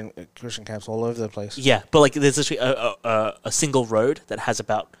of Christian camps all over the place. Yeah, but like there's literally a single road that has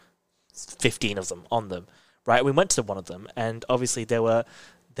about 15 of them on them, right? We went to one of them, and obviously there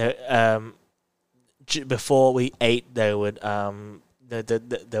before we ate, they would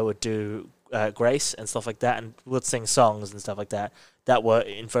do grace and stuff like that, and would sing songs and stuff like that were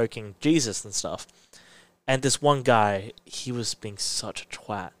invoking Jesus and stuff. And this one guy, he was being such a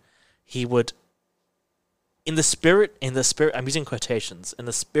twat. He would, in the spirit, I'm using quotations, in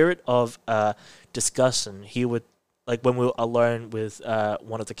the spirit of discussion, he would, like when we were alone with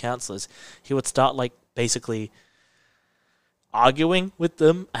one of the counselors, he would start like basically arguing with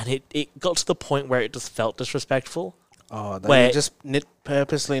them, and it got to the point where it just felt disrespectful. Oh, where you just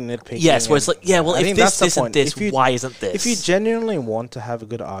purposely nitpicking. Yes, where it's like, yeah, well, if this isn't this, why isn't this? If you genuinely want to have a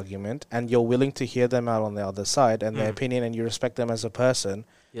good argument and you're willing to hear them out on the other side and their opinion, and you respect them as a person,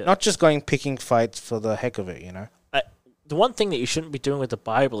 not just going picking fights for the heck of it, you know? The one thing that you shouldn't be doing with the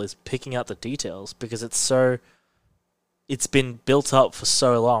Bible is picking out the details, because it's been built up for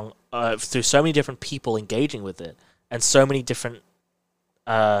so long through so many different people engaging with it and so many different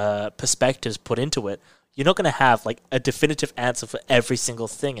perspectives put into it. You're not going to have like a definitive answer for every single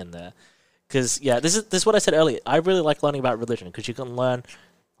thing in there. Because this is what I said earlier. I really like learning about religion because you can learn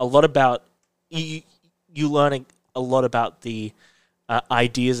a lot about you learning a lot about the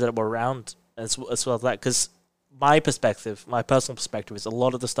ideas that were around as well as that. Because my personal perspective, is a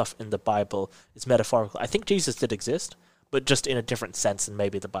lot of the stuff in the Bible is metaphorical. I think Jesus did exist, but just in a different sense than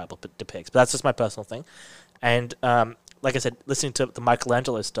maybe the Bible depicts. But that's just my personal thing. And like I said, listening to the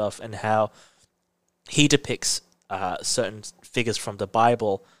Michelangelo stuff and how he depicts certain figures from the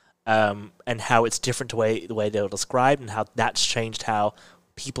Bible, and how it's different the way they were described, and how that's changed how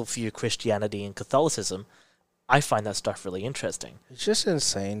people view Christianity and Catholicism. I find that stuff really interesting. It's just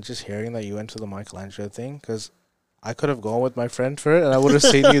insane just hearing that you went to the Michelangelo thing, because I could have gone with my friend for it, and I would have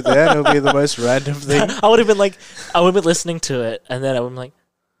seen you there, and it would be the most random thing. I would have been listening to it, and then I would be like,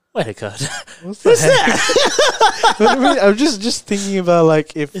 wait a god, what's that? But I mean, I'm just thinking about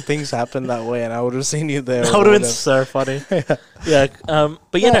like if things happen that way, and I would have seen you there. That would have been so funny. But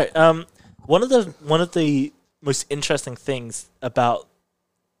one of the most interesting things about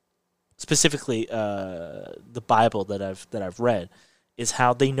specifically the Bible that I've read is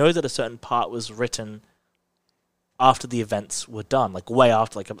how they know that a certain part was written after the events were done, like way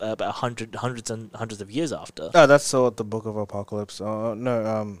after, like about hundreds of years after. Oh, that's the Book of Apocalypse.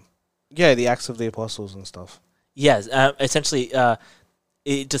 The Acts of the Apostles and stuff. Yes, essentially,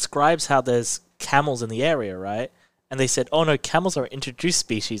 it describes how there's camels in the area, right? And they said, oh no, camels are an introduced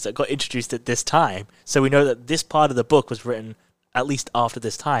species that got introduced at this time. So we know that this part of the book was written at least after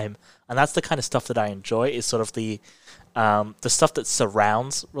this time. And that's the kind of stuff that I enjoy, is sort of the stuff that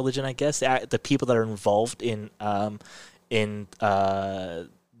surrounds religion, I guess. The people that are involved in the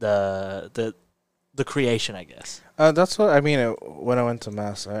creation, I guess. That's what I mean when I went to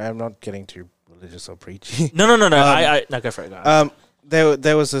Mass. I'm not getting too religious or preachy. No. No, go for it. Go.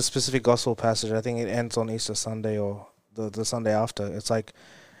 There was a specific gospel passage. I think it ends on Easter Sunday or the Sunday after. It's like,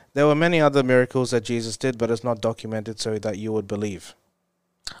 there were many other miracles that Jesus did, but it's not documented so that you would believe.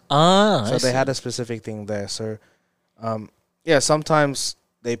 So they had a specific thing there. So, sometimes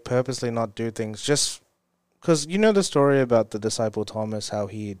they purposely not do things just because you know the story about the disciple Thomas, how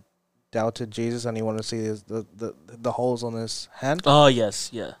he doubted Jesus and he wanted to see the holes on his hand. Oh yes,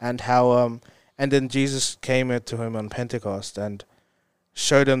 yeah. And how and then Jesus came to him on Pentecost and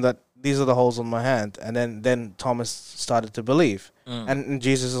showed him that these are the holes on my hand, and then Thomas started to believe, and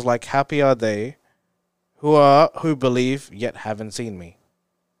Jesus is like, happy are they who believe yet haven't seen me.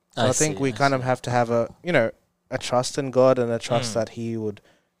 So I think we kind of have to have a trust in God and a trust that He would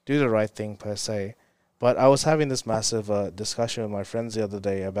do the right thing per se. But I was having this massive discussion with my friends the other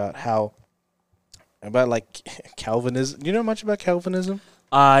day about Calvinism. Do you know much about Calvinism?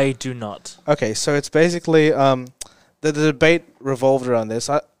 I do not. Okay, so it's basically the debate revolved around this.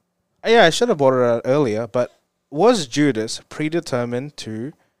 I should have brought it out earlier, but was Judas predetermined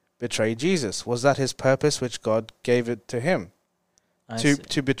to betray Jesus? Was that his purpose, which God gave it to him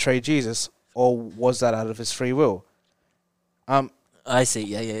to betray Jesus, or was that out of his free will? I see.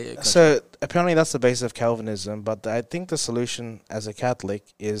 Yeah. Gotcha. So apparently that's the base of Calvinism, but I think the solution as a Catholic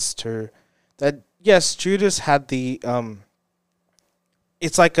is that yes, Judas had the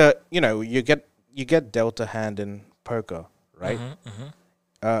it's like you get dealt a hand in poker, right?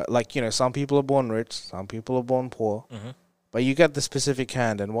 Mm-hmm. Like, some people are born rich, some people are born poor, Mm-hmm. but you get the specific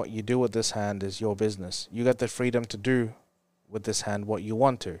hand, and what you do with this hand is your business. You get the freedom to do with this hand what you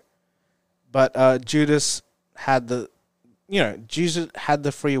want to. But Judas had Jesus had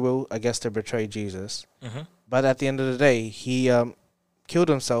the free will, I guess, to betray Jesus. Mm-hmm. But at the end of the day, he killed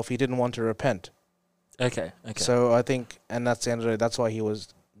himself. He didn't want to repent. Okay. So I think, and that's the end of the day. That's why he was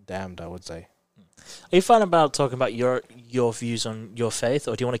damned, I would say. Are you fine about talking about your views on your faith,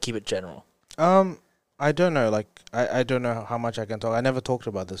 or do you want to keep it general? I don't know. Like, I don't know how much I can talk. I never talked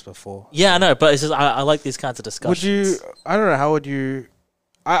about this before. Yeah, I know, but it's just I like these kinds of discussions. Would you? I don't know. How would you?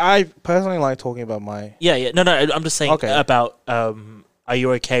 I personally like talking about my. Yeah. No. I'm just saying Okay. about. Are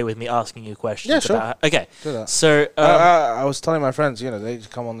you okay with me asking you questions? Yeah, sure. Okay. Do that. So. I was telling my friends, they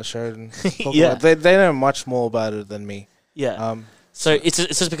come on the show and talk Yeah. about it. They know much more about it than me. Yeah. So it's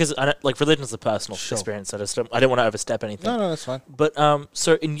just because religion is a personal Sure. experience. I don't want to overstep anything. No, that's fine. But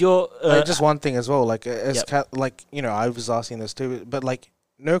so in your Just one thing as well, like as Yep. I was asking this too, but like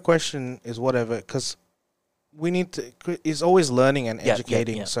no question is whatever, because we need to. It's always learning and Yeah,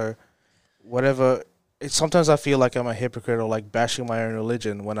 educating. yeah. So whatever. Sometimes I feel like I'm a hypocrite or like bashing my own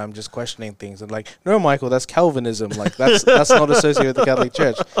religion when I'm just questioning things and like, no, Michael, that's Calvinism. Like that's not associated with the Catholic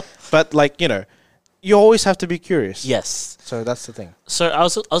Church. But like you always have to be curious. yes. So that's the thing. So I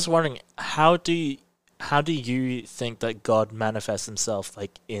was wondering, how do you think that God manifests Himself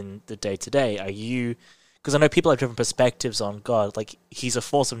like in the day to day? Are you, because I know people have different perspectives on God, like He's a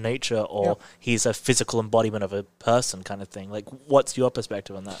force of nature or Yeah. He's a physical embodiment of a person, kind of thing. Like, what's your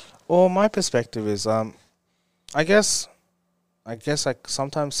perspective on that? Well, my perspective is, I guess I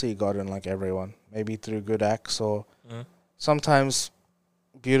sometimes see God in like everyone, maybe through good acts or sometimes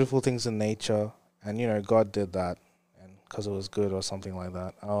beautiful things in nature, and God did that, and because it was good or something like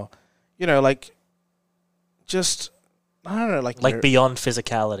that. Or, like, just I don't know, Like beyond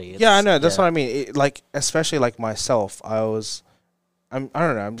physicality. Yeah, I know. That's yeah. what I mean. Like, especially like myself, I don't know.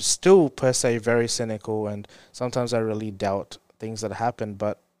 I'm still per se very cynical, and sometimes I really doubt things that happen.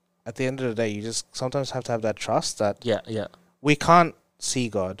 But at the end of the day, you just sometimes have to have that trust that Yeah. we can't see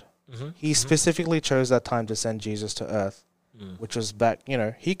God. Mm-hmm. He specifically chose that time to send Jesus to Earth, which was back.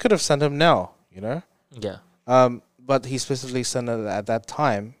 He could have sent him now. Yeah. But he specifically sent it at that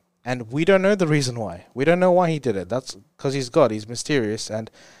time. And we don't know the reason why. We don't know why he did it. That's because he's God. He's mysterious. And,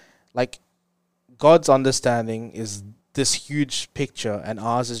 like, God's understanding is this huge picture, and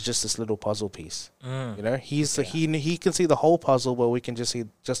ours is just this little puzzle piece. He can see the whole puzzle, but we can just see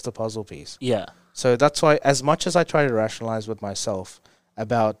just the puzzle piece. Yeah. So that's why, as much as I try to rationalize with myself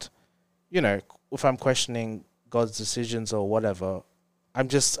about, if I'm questioning God's decisions or whatever, I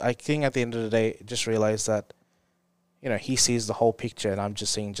think at the end of the day, just realize that, he sees the whole picture, and I'm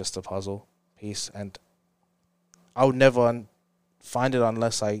just seeing just the puzzle piece, and I would never find it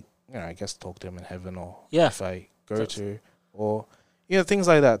unless I, I guess talk to him in heaven, or if I go to, or things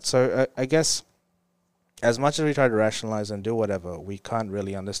like that. So I guess as much as we try to rationalize and do whatever, we can't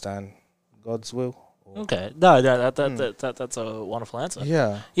really understand God's will. Okay. No, that's a wonderful answer.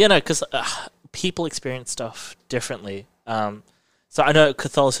 Yeah. Yeah, no, because people experience stuff differently. So I know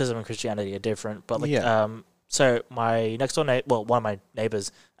Catholicism and Christianity are different, but so my next door one of my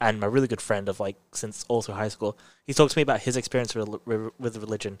neighbors and my really good friend of since all through high school, he talked to me about his experience with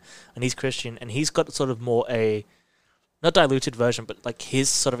religion, and he's Christian, and he's got sort of more a not diluted version, but like his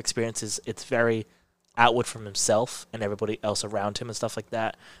sort of experiences, it's very outward from himself and everybody else around him and stuff like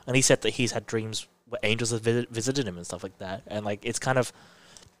that. And he said that he's had dreams where angels have visited him and stuff like that, and it's kind of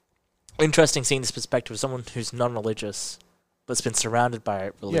interesting seeing this perspective of someone who's non-religious but's been surrounded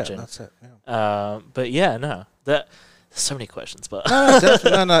by religion. Yeah, that's it. Yeah. But yeah, no, there's so many questions, but no,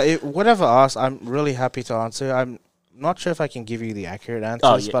 definitely, whatever asked, I'm really happy to answer. I'm not sure if I can give you the accurate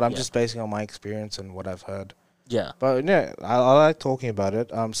answers, but I'm just basing on my experience and what I've heard. Yeah. But yeah, I like talking about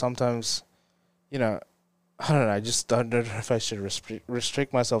it. Sometimes, I don't know. I just don't know if I should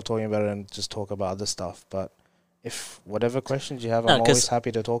restrict myself talking about it and just talk about other stuff. But if whatever questions you have, I'm always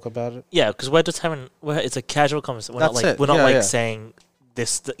happy to talk about it. Yeah, because we're just having it's a casual conversation. We're not saying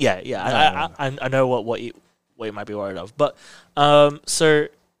this. I know what you might be worried of, but so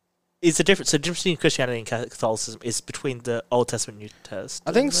it's a difference. So the difference between Christianity and Catholicism is between the Old Testament and New Testament.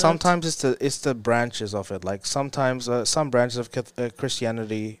 I think sometimes it's the branches of it. Like sometimes some branches of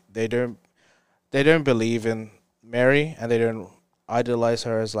Christianity they don't believe in Mary, and they don't idolize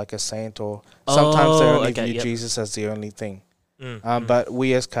her as like a saint, or sometimes they only view Jesus as the only thing. But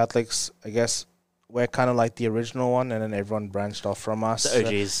we as Catholics, I guess, we're kind of like the original one, and then everyone branched off from us.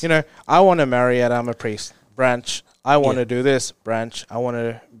 The OGs. I want to marry it. I'm a priest. Branch, I want Yeah. to do this. Branch, I want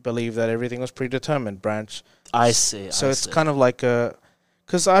to believe that everything was predetermined. Branch. I see. So I it's see. kind of like a,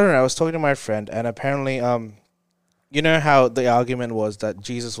 because I don't know. I was talking to my friend, and apparently, you know how the argument was that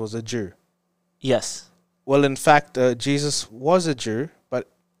Jesus was a Jew. Yes. Well, in fact, Jesus was a Jew,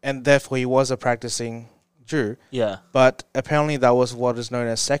 and therefore he was a practicing Jew. Yeah. But apparently, that was what is known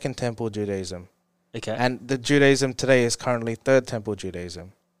as Second Temple Judaism, Okay. and the Judaism today is currently Third Temple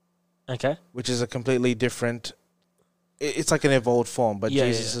Judaism, Okay. which is a completely different. It's like an evolved form, but Yeah,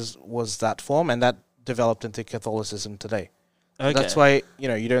 Jesus was that form, and that developed into Catholicism today. Okay. That's why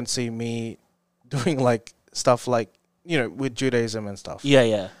you don't see me doing like stuff like with Judaism and stuff. Yeah.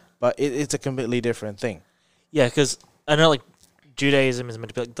 Yeah. But it's a completely different thing. Yeah. Because I know, like, Judaism is meant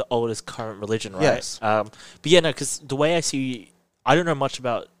to be like the oldest current religion, right? Yes. But yeah, no, because the way I see, I don't know much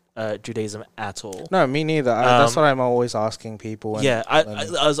about Judaism at all. No, me neither. That's what I'm always asking people. And, Yeah, I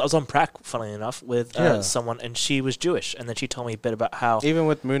was on prac, funnily enough, with Yeah. someone, and she was Jewish, and then she told me a bit about how even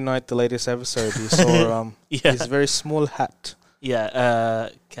with Moon Knight, the latest episode, you saw yeah, his very small hat.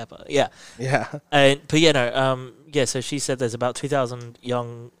 Kappa, yeah, Yeah. but yeah, no, yeah. So she said there's about 2,000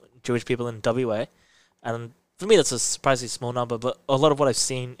 young Jewish people in WA, and for me that's a surprisingly small number. But a lot of what I've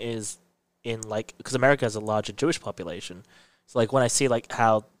seen is in like because America has a larger Jewish population, so like when I see like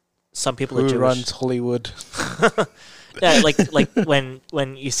how some people are Who Jewish. runs Hollywood? Yeah, like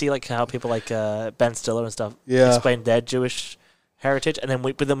when you see like how people like Ben Stiller and stuff Yeah. explain their Jewish heritage, and then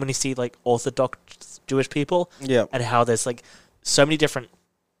but then when you see like Orthodox Jewish people Yeah. and how there's like so many different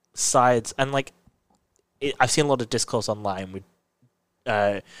sides, and like I've seen a lot of discourse online with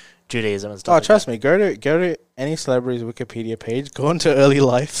Judaism and stuff. Oh, like trust me. Go to any celebrity's Wikipedia page. Go into early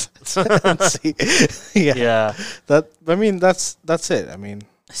life and see. that. Yeah. That's it. I mean,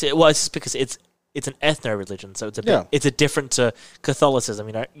 See, well, it's just because it's an ethno religion, so it's a bit, Yeah. it's a different to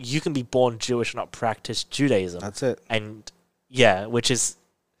Catholicism. You can be born Jewish and not practice Judaism. that's it. And yeah, which is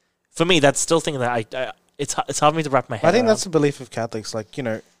for me, that's still thing that it's hard for me to wrap my head I think around. that's the belief of Catholics. Like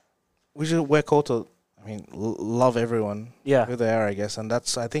we're called to. I mean, love everyone Yeah. who they are. I guess, and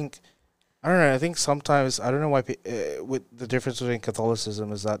that's. I think. I don't know. I think sometimes I don't know why. With the difference between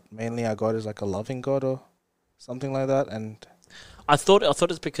Catholicism is that mainly our God is like a loving God or something like that, and I thought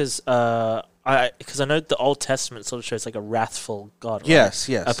it's because I know the Old Testament sort of shows like a wrathful God, right? yes,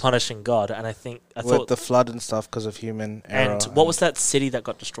 A punishing God, and I with thought the flood and stuff because of human error. and what was that city that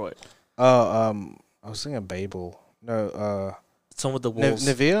got destroyed? Oh, I was thinking Babel. No, Someone with the walls.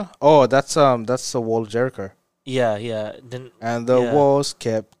 Nevia. Oh, that's the wall of Jericho. Yeah. Didn't And the Yeah. walls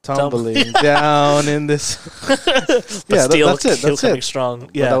kept tumbling down in this. Yeah, steel that's it. still That's coming it. strong.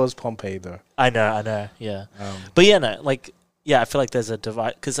 But Yeah, that was Pompeii, though. I know. Yeah, but yeah, no, like I feel like there's a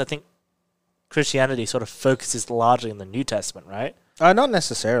divide because I think Christianity sort of focuses largely in the New Testament, right? Not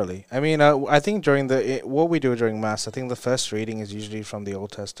necessarily. I mean, I think during what we do during Mass, I think the first reading is usually from the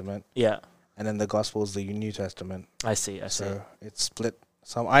Old Testament, Yeah, and then the Gospel is the New Testament. I see. So it's split.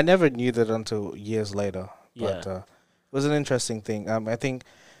 I never knew that until years later. But Yeah. it was an interesting thing. I think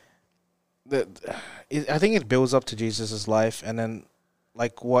I think it builds up to Jesus' life, and then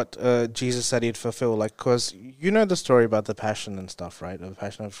like what Jesus said he'd fulfill. Like, cause you know the story about the Passion and stuff, right? The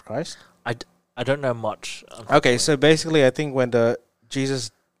Passion of Christ. I don't know much. Okay, so basically, I think when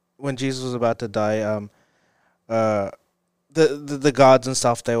Jesus was about to die, the guards and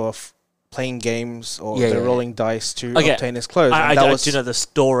stuff, they were playing games or Yeah, they're yeah, rolling dice to Okay. obtain his clothes. I and that was do know the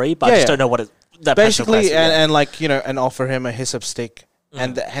story, but I Yeah, just yeah. don't know what that Passion of basically, Christ is. and like and offer him a hyssop stick,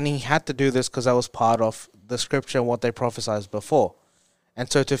 Mm. and he had to do this because that was part of the scripture and what they prophesied before,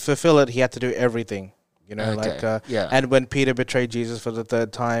 and so to fulfill it, he had to do everything. Yeah. And when Peter betrayed Jesus for the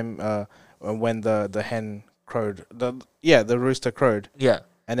third time, when the hen crowed, the rooster crowed. Yeah.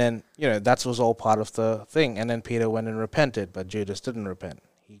 And then, that was all part of the thing. And then Peter went and repented, but Judas didn't repent.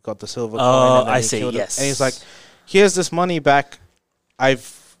 He got the silver coin. Oh, And then I he see, killed it. yes. And he's like, here's this money back.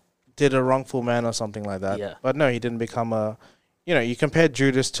 I've did a wrongful man or something like that. Yeah. But no, he didn't become you compared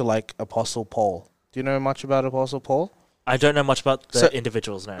Judas to like Apostle Paul. Do you know much about Apostle Paul? I don't know much about the So-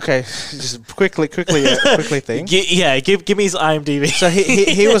 individuals now. Okay, just quickly thing. Give me his IMDb. So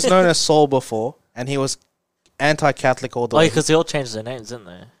he was known as Saul before, and he was anti-Catholic all the Oh, way. because they all changed their names, didn't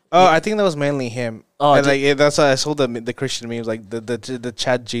they? Oh, I think that was mainly him. Oh, And that's why I saw the Christian memes, like the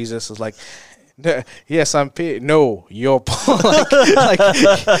Chad Jesus was like, "No, yes, I'm Peter. No, you're Paul."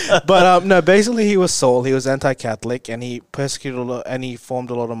 But no, basically he was Saul. He was anti-Catholic, and he persecuted and he formed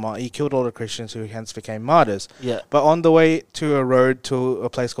a lot of he killed all the Christians who hence became martyrs. Yeah. But on the way to a road to a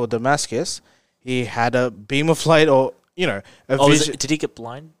place called Damascus, he had a beam of light, or a vision. Did he get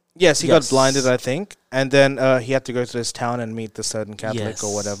blind? Yes, he Yes. got blinded, I think, and then he had to go to this town and meet the certain Catholic or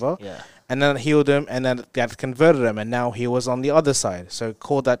Yes. whatever. Yeah. and then healed him, and then that converted him, and now he was on the other side. So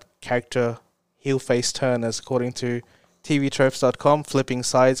call that character heel face turn, as according to tvtropes.com, flipping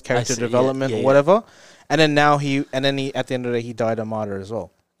sides, character see, development, yeah. whatever. And then now he at the end of the day, he died a martyr as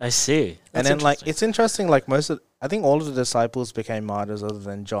well. I see. And then like it's interesting, like I think all of the disciples became martyrs other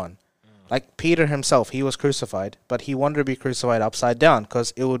than John. Like Peter himself, he was crucified, but he wanted to be crucified upside down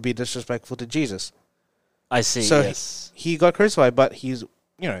because it would be disrespectful to Jesus. I see. So Yes. he got crucified, but he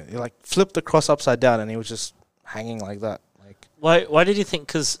like flipped the cross upside down, and he was just hanging like that. Like, Why did you think?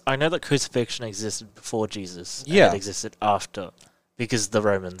 Because I know that crucifixion existed before Jesus. And Yeah. it existed after, because the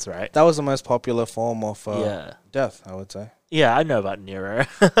Romans, right? that was the most popular form of Yeah. death, I would say. Yeah, I know about Nero,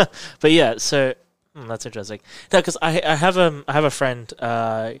 but yeah, so that's interesting. No, because I have a friend.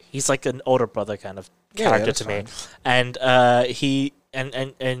 He's like an older brother kind of character that's to me, fine. and he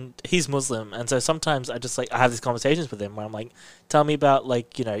and he's Muslim, and so sometimes I just I have these conversations with him where I'm like, tell me about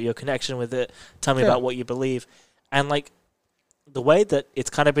your connection with it. Tell me Yeah. about what you believe, and like the way that it's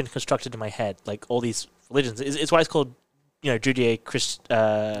kind of been constructed in my head, like all these religions, is why it's called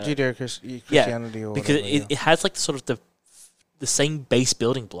Judeo-Christianity, or because whatever, it has like sort of the same base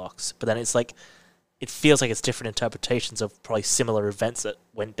building blocks, but then it's like it feels like it's different interpretations of probably similar events that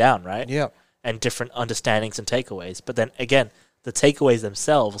went down, right? yeah. And different understandings and takeaways. But then again, the takeaways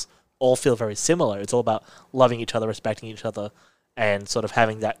themselves all feel very similar. It's all about loving each other, respecting each other, and sort of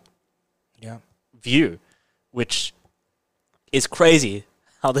having that Yeah. view, which is crazy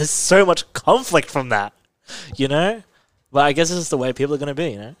how there's so much conflict from that, you know? But I guess this is the way people are going to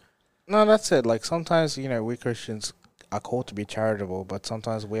be, you know? No, that's it. Like sometimes, we Christians are called to be charitable, but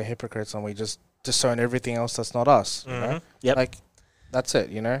sometimes we're hypocrites and we just discern everything else that's not us. You know? Yep. Like that's it.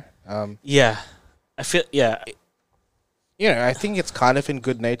 Yeah. I feel, yeah. I think it's kind of in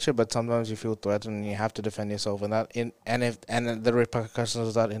good nature, but sometimes you feel threatened and you have to defend yourself, and the repercussions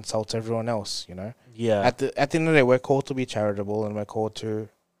of that insults everyone else. Yeah. At the end of the day, we're called to be charitable, and we're called to,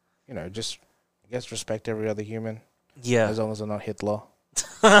 just I guess respect every other human, Yeah. as long as they're not Hitler.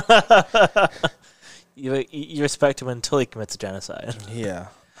 You respect him until he commits a genocide. Yeah.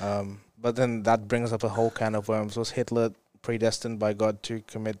 But then that brings up a whole can of worms. Was Hitler predestined by God to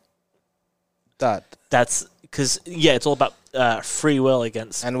commit that? That's because, it's all about free will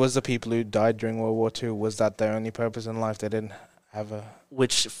against... And was the people who died during World War II, was that their only purpose in life? They didn't have a...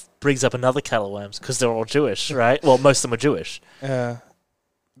 Which brings up another can of worms, because they're all Jewish, right? Well, most of them are Jewish.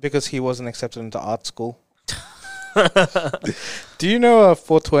 Because he wasn't accepted into art school. Do you know what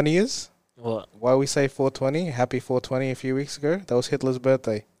 420 is? What? Why we say 420? Happy 420 a few weeks ago? That was Hitler's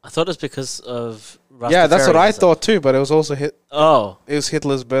birthday. I thought it was because of Yeah, that's what I Rastafarianism. thought too, but it was also Oh, it was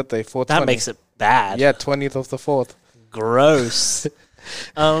Hitler's birthday, 420. that makes it bad. Yeah, 20th of the 4th. Gross.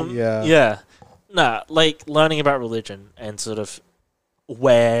 Yeah. Yeah. Nah, like learning about religion and sort of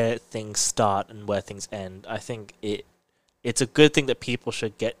where things start and where things end. I think it's a good thing that people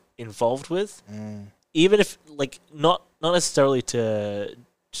should get involved with, even if not necessarily to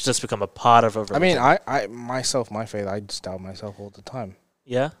just become a part of a religion. I mean, I myself, my faith, I just doubt myself all the time.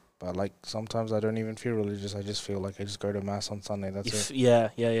 Yeah. But sometimes I don't even feel religious. I just feel like I just go to mass on Sunday. That's it. Yeah.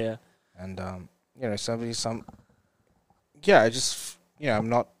 And I just I'm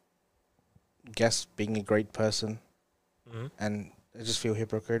not being a great person, and I just feel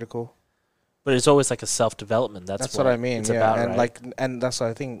hypocritical. But it's always like a self-development. That's what I mean. It's Yeah, about, and right? and that's what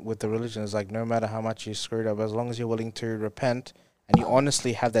I think with the religion is no matter how much you screwed up, as long as you're willing to repent and you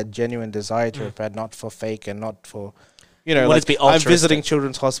honestly have that genuine desire to repent, not for fake and not for, Be I'm altruistic. visiting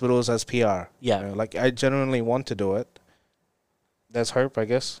children's hospitals as PR. Yeah. I genuinely want to do it. There's hope, I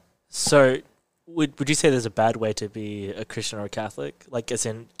guess. So, would you say there's a bad way to be a Christian or a Catholic? Like, as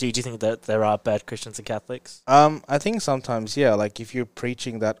in, do you think that there are bad Christians and Catholics? I think sometimes, yeah, if you're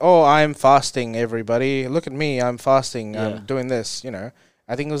preaching that, I'm fasting, everybody, look at me, I'm fasting, Yeah. I'm doing this, I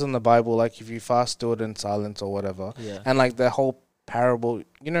think it was in the Bible, if you fast, do it in silence or whatever. Yeah. And the whole parable,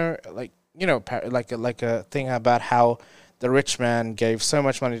 like a thing about how the rich man gave so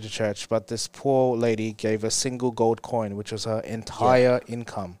much money to church, but this poor lady gave a single gold coin, which was her entire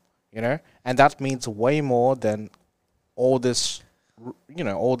income, and that means way more than all this,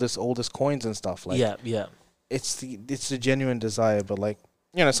 all this coins and stuff. Yeah. It's the genuine desire, but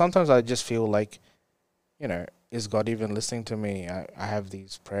sometimes I just feel is God even listening to me? I have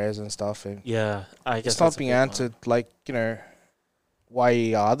these prayers and stuff, and Yeah, I guess it's not that's a being big one. answered.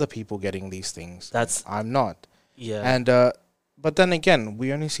 Why are other people getting these things? That's I'm not. yeah, And but then again,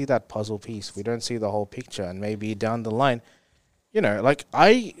 we only see that puzzle piece. We don't see the whole picture. And maybe down the line,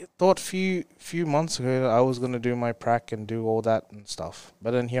 I thought few months ago I was gonna do my prac and do all that and stuff.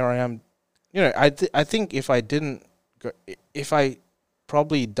 But then here I am. I think if I didn't go, if I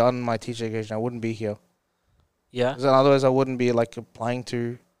probably done my teacher education, I wouldn't be here. Yeah. 'Cause otherwise, I wouldn't be like applying to,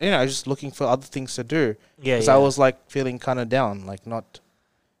 just looking for other things to do. Yeah. Because I was like feeling kind of down, like not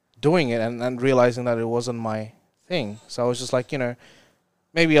doing it and realizing that it wasn't my thing. So I was just like,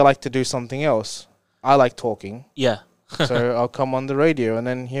 maybe I like to do something else. I like talking. Yeah. So I'll come on the radio, and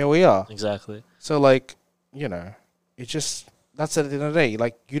then here we are. Exactly. So like, it just, that's at the end of the day.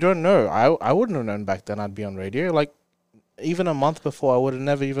 Like, you don't know. I wouldn't have known back then I'd be on radio. Like, even a month before, I would have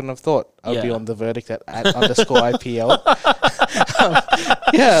never even have thought I'd be Yeah. on the verdict at underscore IPL.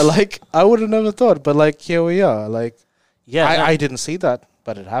 Yeah, like, I would have never thought. But like, here we are. Like, Yeah. I didn't see that,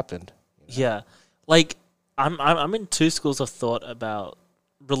 but it happened. Yeah, like I'm in two schools of thought about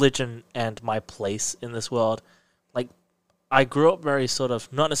religion and my place in this world. Like, I grew up very sort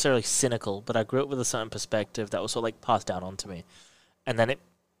of not necessarily cynical, but I grew up with a certain perspective that was sort of like passed down onto me, and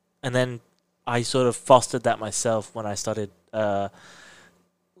then I sort of fostered that myself when I started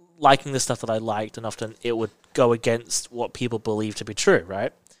liking the stuff that I liked, and often it would go against what people believe to be true,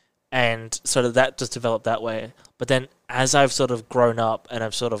 right? And sort of that just developed that way. But then as I've sort of grown up and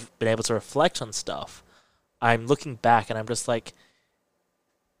I've sort of been able to reflect on stuff, I'm looking back and I'm just like,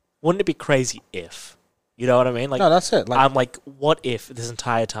 wouldn't it be crazy if? You know what I mean? Like, No, that's it. Like, I'm like, what if this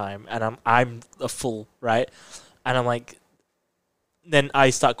entire time? And I'm a fool, right? And I'm like, then I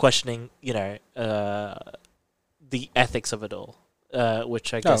start questioning, the ethics of it all.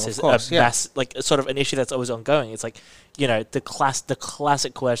 Which I guess of is course, a yeah. like sort of an issue that's always ongoing. It's like, the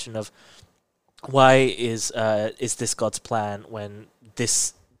classic question of why is this God's plan when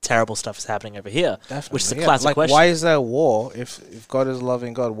this terrible stuff is happening over here? definitely. Which is a yeah. classic like, question. why is there a war if God is a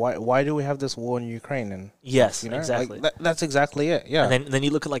loving God? Why do we have this war in Ukraine? And Yes, like, exactly. that's exactly it. Yeah. And then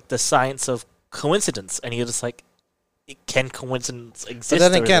you look at like the science of coincidence, and you're just like, can coincidence exist? but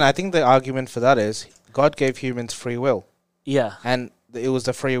then or is again, it- I think the argument for that is God gave humans free will. yeah, And it was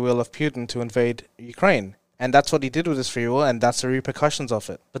the free will of Putin to invade Ukraine. And that's what he did with his free will, and that's the repercussions of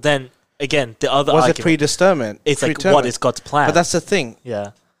it. but then again, the other Was it argument, predetermined? it's like, Predetermined. what is God's plan? But that's the thing.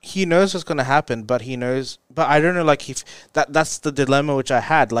 yeah, He knows what's going to happen, but he knows... But I don't know, like, if that's the dilemma which I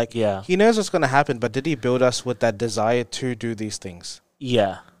had. Like, yeah, he knows what's going to happen, but did he build us with that desire to do these things?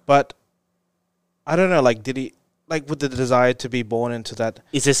 yeah. But I don't know, like, did he... Like, with the desire to be born into that...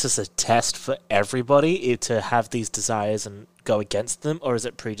 Is this just a test for everybody to have these desires and go against them, or is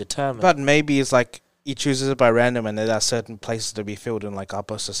it predetermined? But maybe it's like he chooses it by random, and there are certain places to be filled in, like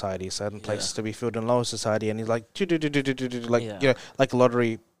upper society, certain places to be filled in lower society, and he's like, like, Yeah. like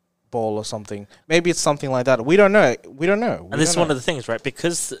lottery ball or something. Maybe it's something like that. We don't know. We don't know. And this is one of the things, right?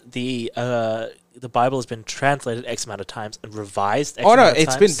 Because the Bible has been translated X amount of times and revised X Oh no, amount of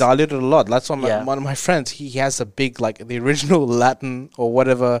it's times. been diluted a lot. That's one Yeah. one of my friends. He has a big, like, the original Latin or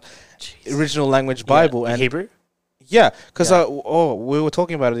whatever Jeez. original language Yeah. Bible, and Hebrew. yeah, because Yeah. we were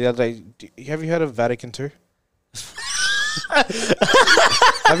talking about it the other day. Have you heard of Vatican II?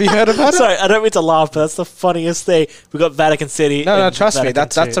 Have you heard about it? Sorry, I don't mean to laugh, but that's the funniest thing. We got Vatican City. No, and trust me. Vatican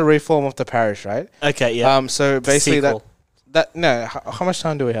That's II. a reform of the parish, right? Okay, yeah. So basically Sequel. that no. How much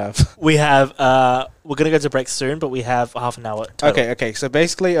time do we have? We have. We're gonna go to break soon, but we have half an hour. Total. Okay. So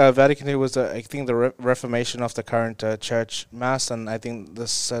basically, Vatican II was, I think, the reformation of the current church mass, and I think the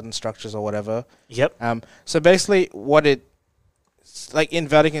certain structures or whatever. Yep. So basically, what it, like in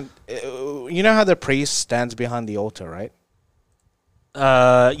Vatican, you know how the priest stands behind the altar, right?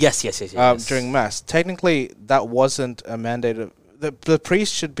 Yes. During mass. Technically, that wasn't a mandate. The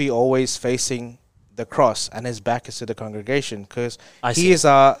priest should be always facing the cross, and his back is to the congregation, because I he see. is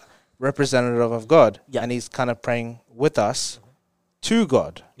our representative of God, Yeah. and he's kind of praying with us to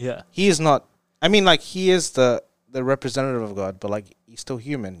God. Yeah. He is not. I mean, like, he is the representative of God, but like, he's still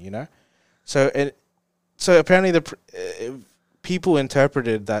human, you know. So apparently people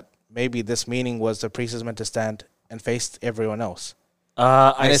interpreted that maybe this meaning was the priest is meant to stand and face everyone else.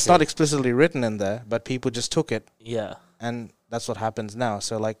 And it's not explicitly written in there, but people just took it, Yeah. and that's what happens now.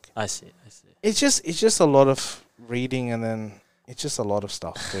 So like, I see. it's just a lot of reading, and then it's just a lot of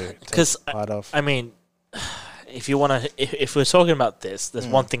stuff to Because take part of. I mean, if you want to, if we're talking about this, there's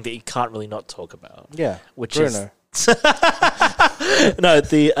one thing that you can't really not talk about, Yeah, which Bruno. is no,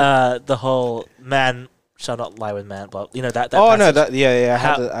 the whole man shall not lie with man. Well, you know that. Oh no, passage. that yeah.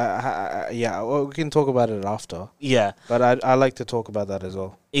 How- Yeah. Well, we can talk about it after, Yeah, but I like to talk about that as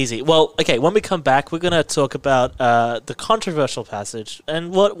well. easy. Well, okay. When we come back, we're gonna talk about the controversial passage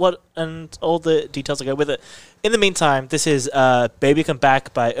and what and all the details that go with it. In the meantime, this is "Baby Come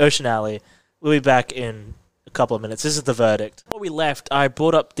Back" by Ocean Alley. We'll be back in a couple of minutes. This is the verdict. Before we left, I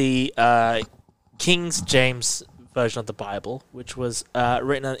brought up the King James version of the Bible, which was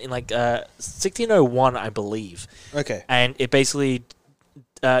written in like 1601, I believe. Okay. And it basically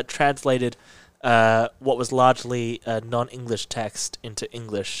translated what was largely a non-English text into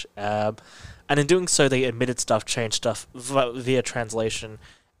English. And in doing so, they omitted stuff, changed stuff via translation.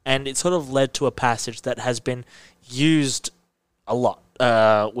 And it sort of led to a passage that has been used a lot,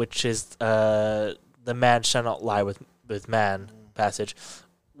 which is the man shall not lie with man passage,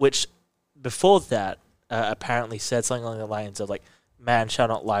 which before that apparently said something along the lines of like, man shall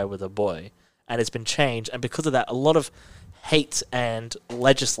not lie with a boy. And it's been changed. And because of that, a lot of hate and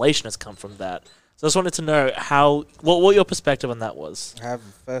legislation has come from that. So I just wanted to know what your perspective on that was. I have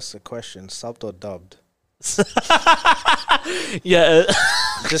first a question: subbed or dubbed? Yeah.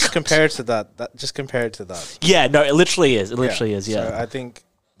 Just compare it to that. Just compare it to that. Yeah, no, it literally is. It literally is, yeah. So I think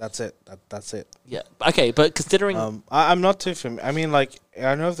that's it. That's it. Yeah. Okay, but considering... I'm not too familiar. I mean, like,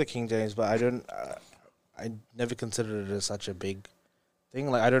 I know of the King James, but I don't... I never considered it as such a big thing.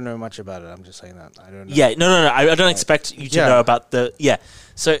 Like, I don't know much about it. I'm just saying that. I don't know. Yeah, no. I don't expect you to know about the... Yeah.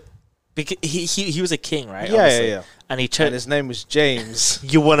 So, because he was a king, right? Yeah, obviously. yeah. And and his name was James.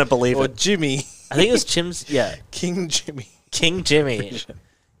 You wouldn't believe or it. Jimmy. I think it was Jim's... Yeah. King Jimmy. King Jimmy.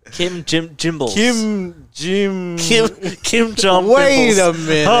 Kim Jimbles. Kim Jong. Wait a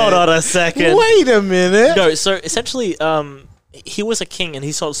minute. Hold on a second. Wait a minute. No, so essentially, he was a king and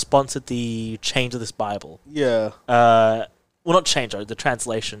he sort of sponsored the change of this Bible. Yeah. Well, not change, the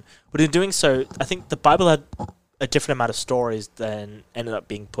translation. But in doing so, I think the Bible had a different amount of stories than ended up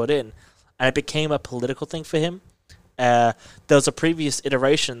being put in, and it became a political thing for him. There was a previous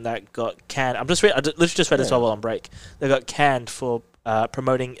iteration that got canned. I literally just read this while on break. They got canned for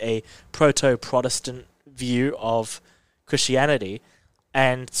promoting a proto-Protestant view of Christianity.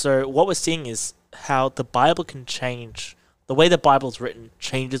 And so what we're seeing is how the Bible can change. The way the Bible's written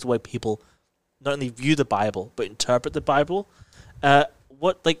changes the way people not only view the Bible, but interpret the Bible. I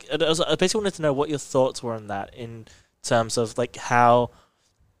basically wanted to know what your thoughts were on that in terms of like how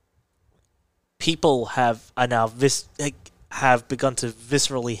people have begun to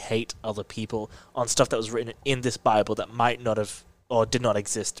viscerally hate other people on stuff that was written in this Bible that might not have or did not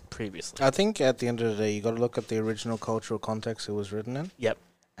exist previously. I think at the end of the day, you got to look at the original cultural context it was written in. Yep.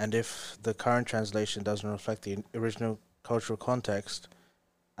 And if the current translation doesn't reflect the original cultural context,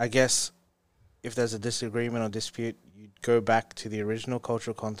 I guess if there's a disagreement or dispute, you'd go back to the original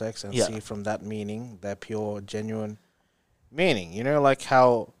cultural context and see from that meaning, that pure, genuine meaning. You know, like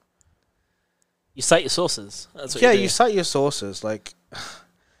how... You cite your sources. That's what you cite your sources. Like,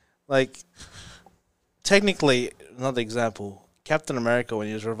 technically, another example, Captain America, when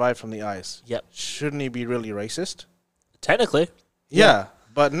he was revived from the ice, shouldn't he be really racist? Technically. Yeah,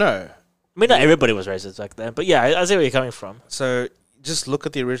 but no. I mean, not everybody was racist back then, but yeah, I see where you're coming from. So, just look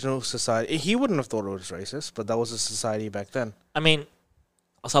at the original society. He wouldn't have thought it was racist, but that was the society back then. I mean,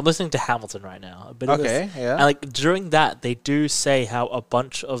 so I'm listening to Hamilton right now. A bit of this. Yeah. And like during that, they do say how a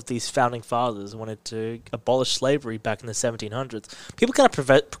bunch of these founding fathers wanted to abolish slavery back in the 1700s. People kind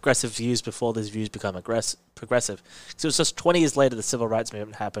of progressive views before these views become progressive. So it was just 20 years later the civil rights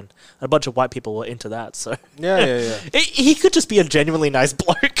movement happened, and a bunch of white people were into that. So yeah. He could just be a genuinely nice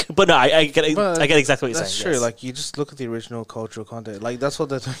bloke, but no, I get exactly what you're saying. That's true. Yes. Like you just look at the original cultural content. Like that's what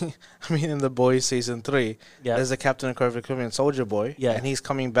they're doing. I mean, in The Boys season 3, there's a Captain America Soldier Boy, and he's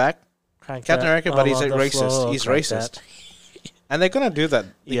coming back. Captain America, but he's like racist. Floor, he's racist, and they're gonna do that.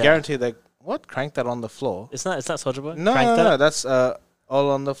 They guarantee that. What? Crank that on the floor? It's not Soldier Boy. No. That's all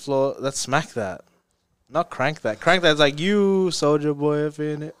on the floor. Let's smack that. Not crank that. Crank that's like you, Soldier Boy.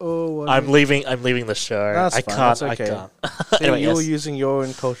 I'm leaving the show. That's I fine. can't. That's okay. I can't. So Anyway, you're using your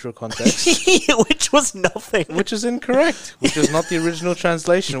own cultural context, which was nothing. which is incorrect. Which is not the original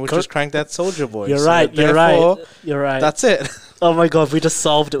translation. Which is crank that Soldier Boy. You're So right. You're right. You're right. That's it. Oh my god, we just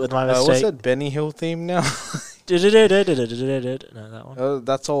solved it with my mistake. What's that Benny Hill theme now? No, that one.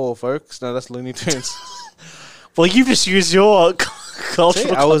 That's all, folks. No, that's Looney Tunes. Well, you just used your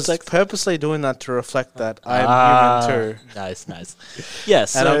cultural I was context. purposely doing that to reflect that I'm human too. Nice.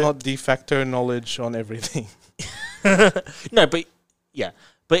 Yes, and I'm not de facto knowledge on everything. No, but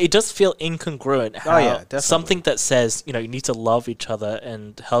it does feel incongruent how something that says, you need to love each other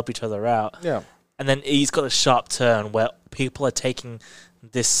and help each other out. Yeah. And then he's got a sharp turn where people are taking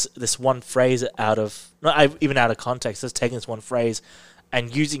this one phrase not even out of context, just taking this one phrase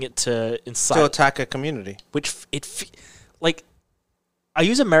and using it to incite... To attack a community. Which, I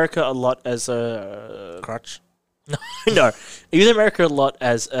use America a lot as a... Crutch? No. I use America a lot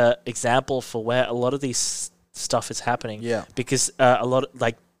as an example for where a lot of these stuff is happening. Yeah. Because a lot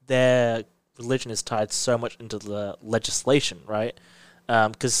of, their religion is tied so much into the legislation, right?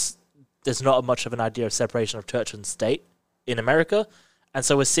 Because there's not much of an idea of separation of church and state in America. And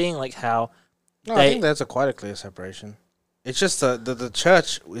so we're seeing, how... No, I think there's quite a clear separation. It's just the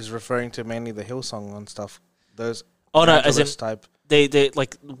church is referring to mainly the Hillsong and stuff. Those Oh no, as in evangelist type. they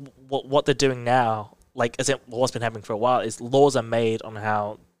like what they're doing now, like as in what's been happening for a while is laws are made on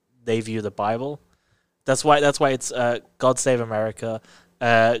how they view the Bible. That's why it's God Save America,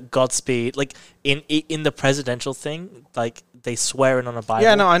 Godspeed. Like in the presidential thing, like they swear in on a Bible.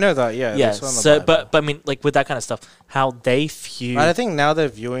 Yeah, no, I know that. Yeah, yeah. they swear on the So, Bible. but I mean, like with that kind of stuff, how they view. I think now they're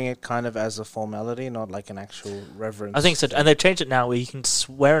viewing it kind of as a formality, not like an actual reverence. I think so, and they've changed it now where you can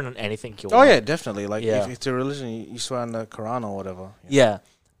swear in on anything you Oh want. yeah, definitely. Like Yeah. if it's a religion, you swear on the Quran or whatever. Yeah,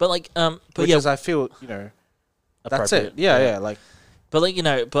 but like but Which yeah, is, I feel, that's it. appropriate. Yeah. Like But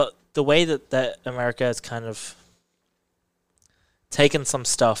like but the way that America has kind of taken some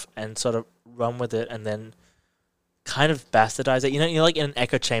stuff and sort of run with it and then kind of bastardize it. You're like in an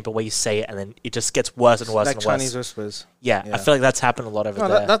echo chamber where you say it and then it just gets worse and worse like and Chinese worse. whispers. Yeah, Yeah. I feel like that's happened a lot over No,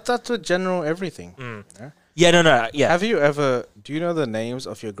 there. that's with general everything. Mm. Yeah. No, yeah. Have you ever? Do you know the names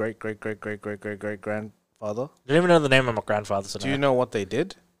of your great grandfather? I don't even know the name of my grandfather. So Do you know what they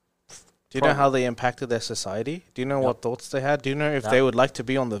did? Do you know how they impacted their society? Do you know what thoughts they had? Do you know if they would like to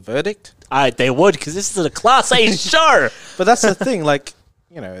be on the verdict? They would, because this is a Class A show. But that's the thing, like,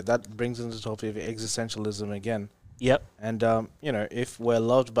 that brings into the topic of existentialism again. Yep. And, if we're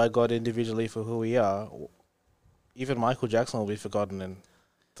loved by God individually for who we are, even Michael Jackson will be forgotten in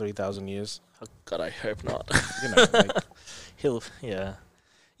 3,000 years. Oh, God, I hope not. Like,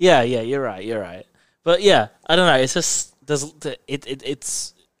 Yeah, you're right. But yeah, I don't know. It's just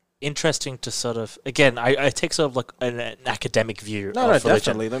it's interesting to sort of again. I take sort of like an academic view. no, of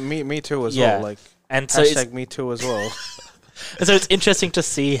religion. definitely. Me too as Yeah. well. Like, And so it's hashtag me too as well. and so it's interesting to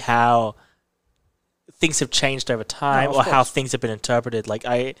see how things have changed over time, of or how course. things have been interpreted.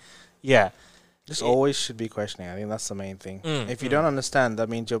 Just always should be questioning. I think that's the main thing. If you don't understand, that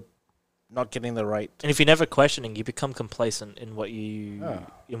means you're not getting the right. And if you're never questioning, you become complacent in what you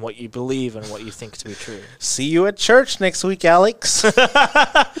believe and what you think to be true. See you at church next week, Alex.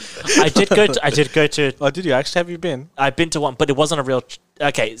 I did go to. Oh, did you actually? Have you been? I've been to one, but it wasn't a real.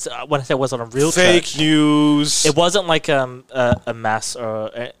 Okay, so when I say it wasn't a real Fake church, news. it wasn't like a mass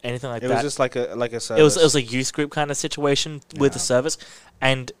or anything like It that. was just like a service. It was a youth group kind of situation with the service,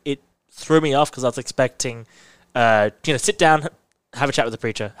 and it threw me off because I was expecting, sit down, have a chat with the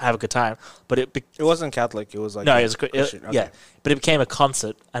preacher, have a good time. But it wasn't Catholic. It was like it was Christian. Okay. yeah, but it became a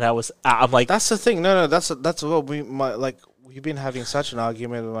concert, and I'm like, That's the thing. No, that's what we've been having such an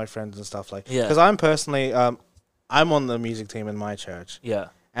argument with my friends and stuff like. Yeah. Because I'm personally I'm on the music team in my church. yeah,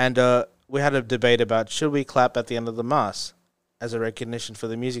 And we had a debate about should we clap at the end of the mass as a recognition for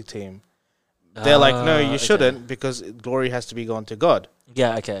the music team. They're like, no, you shouldn't because glory has to be gone to God.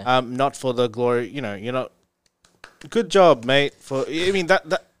 yeah, okay, Not for the glory. You're not. Good job, mate. That's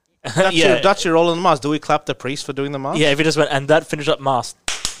your role in the mass. Do we clap the priest for doing the mass? yeah. If you just went and that finished up mass,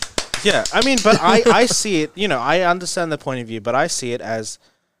 Yeah, I mean, but I see it, I understand the point of view, but I see it as,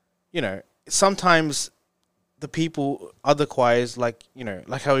 sometimes the people, other choirs, like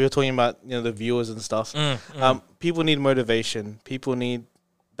how you're talking about, the viewers and stuff, people need motivation. People need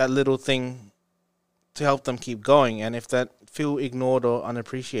that little thing to help them keep going. And if that feel ignored or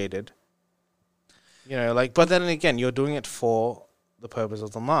unappreciated, but then again, you're doing it for the purpose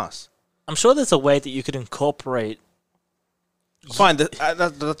of the mass. I'm sure there's a way that you could incorporate. Fine,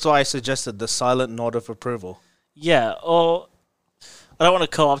 that's why I suggested the silent nod of approval. Yeah, or I don't want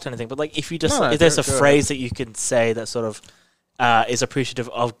to co-opt anything, but like if you just if there's a phrase that you can say that sort of is appreciative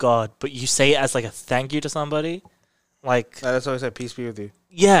of God, but you say it as like a thank you to somebody, like That's why I said peace be with you.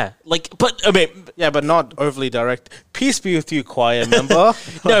 yeah, like but I mean Yeah, but not overly direct. Peace be with you, choir member.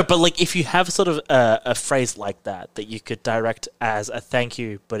 no, but like if you have sort of a phrase like that you could direct as a thank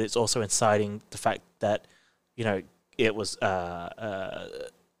you, but it's also inciting the fact that it was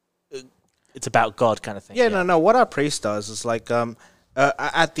it's about God kind of thing. Yeah, no. What our priest does is like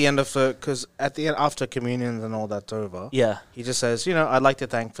at the end of because at the end after communion and all that's over, Yeah. he just says, I'd like to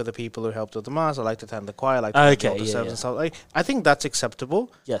thank for the people who helped with the mass. I'd like to thank the choir. I'd like to thank the altar servers and stuff. Like, I think that's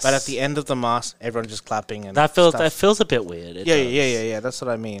acceptable. Yes. But at the end of the mass, everyone just clapping and That stuff. feels a bit weird. It does. Yeah. That's what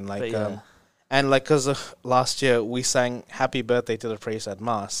I mean. Like, But yeah. and like because last year we sang "Happy Birthday" to the priest at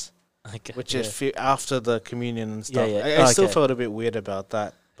mass, Okay, which yeah. is after the communion and stuff. Yeah. I still Okay. felt a bit weird about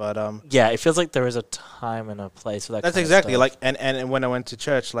that, but Yeah, it feels like there is a time and a place for that. that's kind of exactly stuff. like and when I went to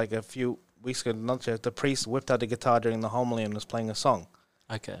church like a few weeks ago, not church, the priest whipped out the guitar during the homily and was playing a song,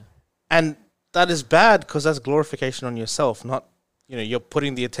 Okay. and that is bad because that's glorification on yourself, not you're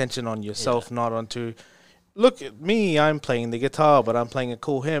putting the attention on yourself, not onto. Look at me, I'm playing the guitar, but I'm playing a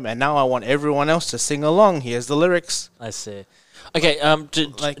cool hymn, and now I want everyone else to sing along. Here's the lyrics. I see. Okay,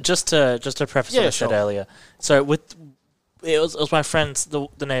 Like- just to preface what Yeah, I said sure. earlier. So with it was my friends, the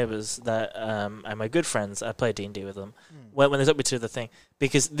neighbors that and my good friends. I played D&D with them when they took me to the thing,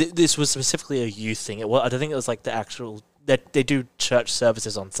 because this was specifically a youth thing. I don't think it was like the actual that they do church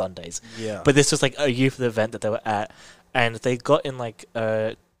services on Sundays. Yeah. But this was like a youth event that they were at, and they got in like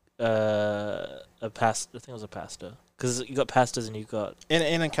a pastor. I think it was a pastor, because you got pastors and you got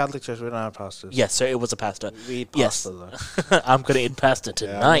in a Catholic church we don't have pastors. yes. So it was a pastor. We eat Yes. pasta though. I'm gonna eat pasta Yeah, I'm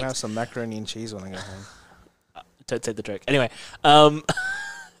tonight. gonna have some macaroni and cheese when I get home. Don't take the joke. Anyway,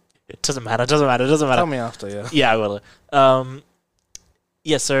 it doesn't matter. Tell me after, yeah. Yeah, I will.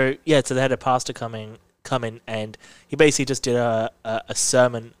 So they had a pastor come in, and he basically just did a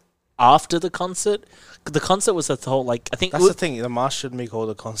sermon after the concert. The concert was the whole like I think That's the thing. The mass shouldn't be called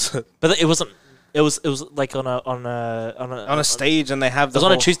a concert. but it wasn't. It was like on On a stage, and they have It was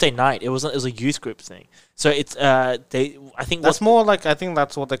on a Tuesday night. It was a youth group thing. So it's I think That's more like I think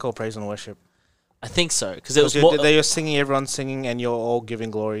that's what they call praise and worship. I think so, because it was more. They're singing, everyone's singing, and you're all giving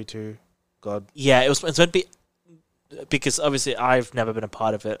glory to God. Yeah, it's meant to be, because obviously I've never been a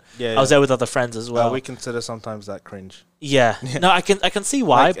part of it. Yeah, I was there with other friends as well. We consider sometimes that cringe. Yeah. No, I can see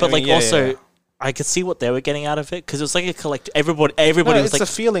why, but also yeah. I could see what they were getting out of it, because it was like a collect. Everybody No, was it's like, a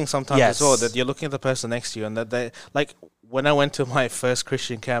feeling sometimes Yes. as well that you're looking at the person next to you, and that they like. When I went to my first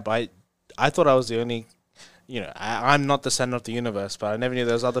Christian camp, I thought I was the only. I'm not the center of the universe, but I never knew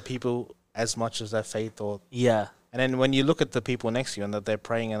there was other people as much as their faith or. yeah, And then when you look at the people next to you and that they're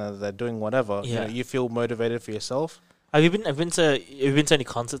praying and that they're doing whatever, Yeah. you feel motivated for yourself. have you been to any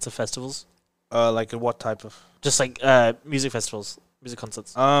concerts or festivals? Like what type of? Just like music festivals, music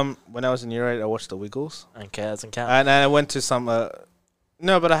concerts. When I was in year 8, I watched the Wiggles, Okay, that doesn't count. and I went to some.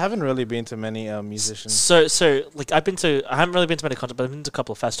 No, but I haven't really been to many musicians. So like I haven't really been to many concerts, but I've been to a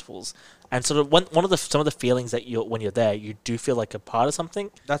couple of festivals, and sort of some of the feelings that when you're there, you do feel like a part of something,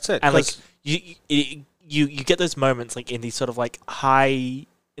 That's it. and like 'cause- you get those moments like in these sort of like high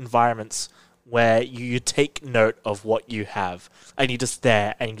environments where you take note of what you have, and you're just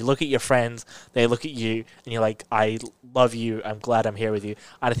there, and you look at your friends, they look at you, and you're like, I love you, I'm glad I'm here with you,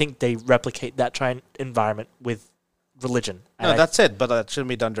 and I think they replicate that environment with religion. no, that's it. But that shouldn't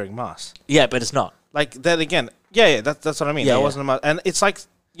be done during mass. Yeah, but it's not. Like then again, that's what I mean. Yeah, That yeah. wasn't and it's like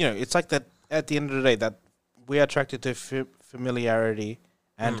it's like that. At the end of the day, that we're attracted to familiarity,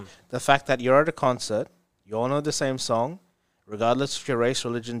 and the fact that you're at a concert, you all know the same song, regardless of your race,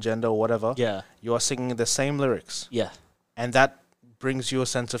 religion, gender, or whatever. Yeah, You are singing the same lyrics, yeah, and that brings you a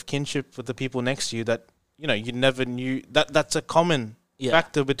sense of kinship with the people next to you that you never knew. That's a common yeah.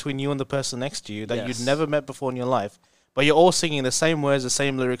 factor between you and the person next to you that Yes. you'd never met before in your life. But you're all singing the same words, the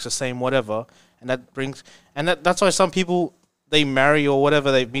same lyrics, the same whatever, and that's why some people they marry or whatever,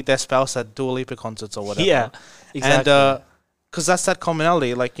 they meet their spouse at Dua Lipa concerts or whatever. Yeah, exactly. And because that's that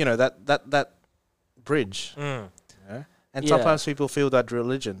commonality, like that bridge. Mm. Yeah? And Yeah. sometimes people feel that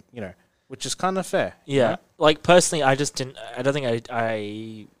religion, which is kind of fair. Yeah, like personally, I just didn't. I don't think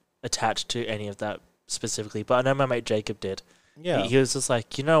I attached to any of that specifically, but I know my mate Jacob did. Yeah, He was just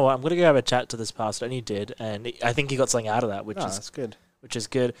like, you know what, I'm gonna go have a chat to this pastor, and he did, and I think he got something out of that, which that's good. is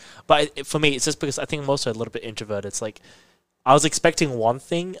good. But for me, it's just because I think I'm also a little bit introverted. It's like I was expecting one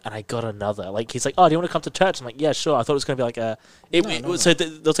thing, and I got another. Like he's like, oh, do you want to come to church? I'm like, yeah, sure. I thought it was gonna be like No. So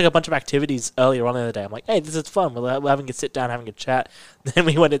there's like a bunch of activities earlier on in the day. I'm like, hey, this is fun. We're having a sit down, having a chat. Then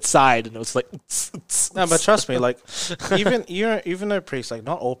we went inside, and it was like, No, but trust me, like even though priests, like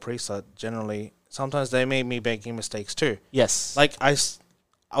not all priests are generally. Sometimes they may be making mistakes too. yes, Like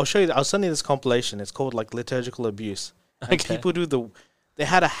I'll show you. I'll send you this compilation. It's called like liturgical abuse. And Okay. people they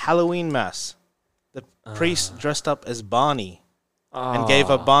had a Halloween mass. The priest dressed up as Barney and gave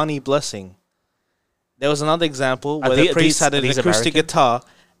a Barney blessing. There was another example where the priest had an acoustic American? guitar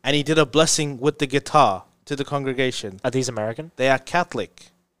and he did a blessing with the guitar to the congregation. Are these American? They are Catholic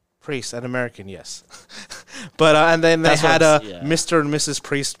priests and American, yes. But and then they That's what had I'm a yeah. Mr. and Mrs.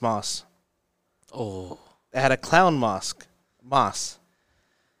 Priest mass. Oh, They had a clown mass.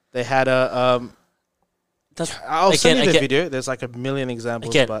 They had a that's I'll send you the again- video. There's like a million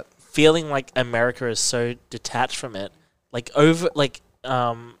examples, again. but Feeling like America is so detached from it,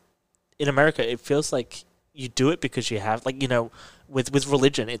 in America, it feels like you do it because you have, with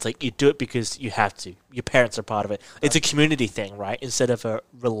religion, it's like you do it because you have to. Your parents are part of it. It's a community thing, right? Instead of a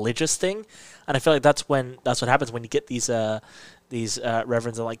religious thing. And I feel like that's what happens when you get these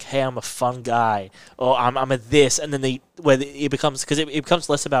reverends are like, hey, I'm a fun guy, or I'm a this, and then it becomes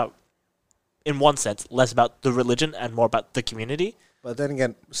less about, in one sense, less about the religion and more about the community. But then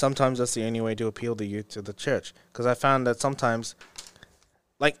again, sometimes that's the only way to appeal the youth to the church. Because I found that sometimes,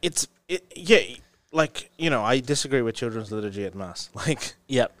 I disagree with children's liturgy at mass.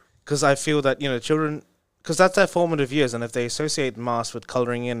 Yep. Because I feel that children because that's their formative years, and if they associate maths with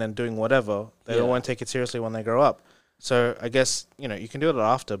coloring in and doing whatever, they won't take it seriously when they grow up. So I guess you can do it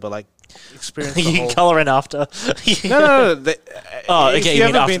after, but like experience the You whole. can colour in after. No. Oh, If okay, you you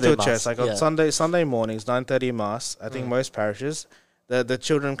mean ever after been to the a church, mass, like on yeah. Sunday mornings, 9:30 mass. I think most parishes, the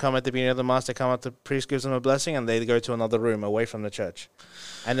children come at the beginning of the mass. They come up, the priest gives them a blessing, and they go to another room away from the church,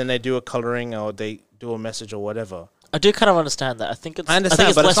 and then they do a coloring or they do a message or whatever. I do kind of understand that. I think it's. I understand, think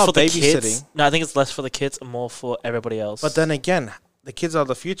it's but less it's not for the kids. babysitting. No, I think it's less for the kids and more for everybody else. But then again, the kids are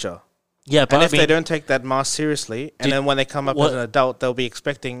the future. yeah, but And I if mean, they don't take that mass seriously, and Did- then when they come up what- as an adult, they'll be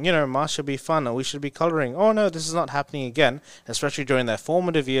expecting, mass should be fun, or we should be coloring. Oh no, this is not happening again, especially during their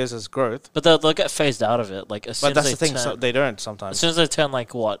formative years as growth. but they'll get phased out of it. Like as soon But that's as the they thing, turn, so they don't as sometimes. soon as they turn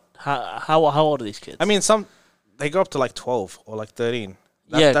like what? How old are these kids? I mean, they go up to like 12 or like 13.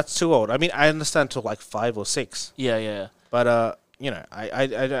 Yeah. That's too old. I mean, I understand till like 5 or 6, yeah. but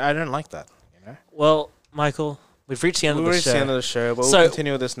I don't like that. Well, Michael, we've reached the end We've of the reached show. the end of the show, but So- we'll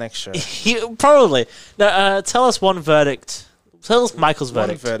continue with this next show. Probably. No, tell us one verdict. Tell us Michael's One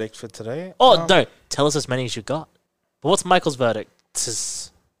verdict. verdict for today. Oh no, tell us as many as you got. But what's Michael's verdict?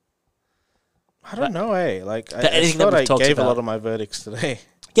 I don't know, Like, I anything that thought we've I talked gave a about. lot of my verdicts today.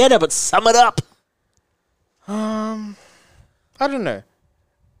 Yeah, no, but sum it up. I don't know.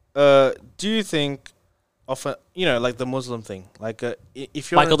 Do you think, like the Muslim thing, like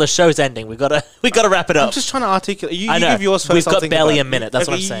if you're Michael, the show's ending. We gotta wrap it I'm up. just trying to articulate. You I know. give yours 1st We've I'll got think barely about a it. minute, that's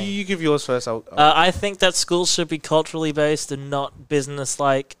what Okay, I'm saying. You give yours first. I think that schools should be culturally based and not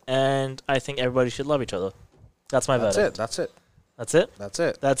business-like, and I think everybody should love each other. That's my That's verdict. it. That's it. That's it. That's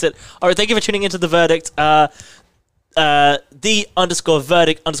it. That's it. All right, thank you for tuning into the verdict.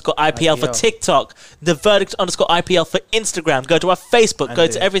 The_verdict_IPL for IPL. TikTok. The verdict_IPL for Instagram. Go to our Facebook. And Go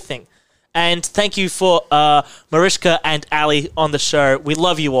to the- everything. And thank you for Mariska and Ali on the show. We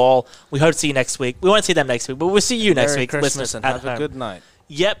love you all. We hope to see you next week. We won't see them next week, but we'll see you next Merry week. Christmas listeners and at have a home. good night.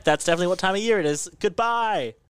 Yep, that's definitely what time of year it is. Goodbye.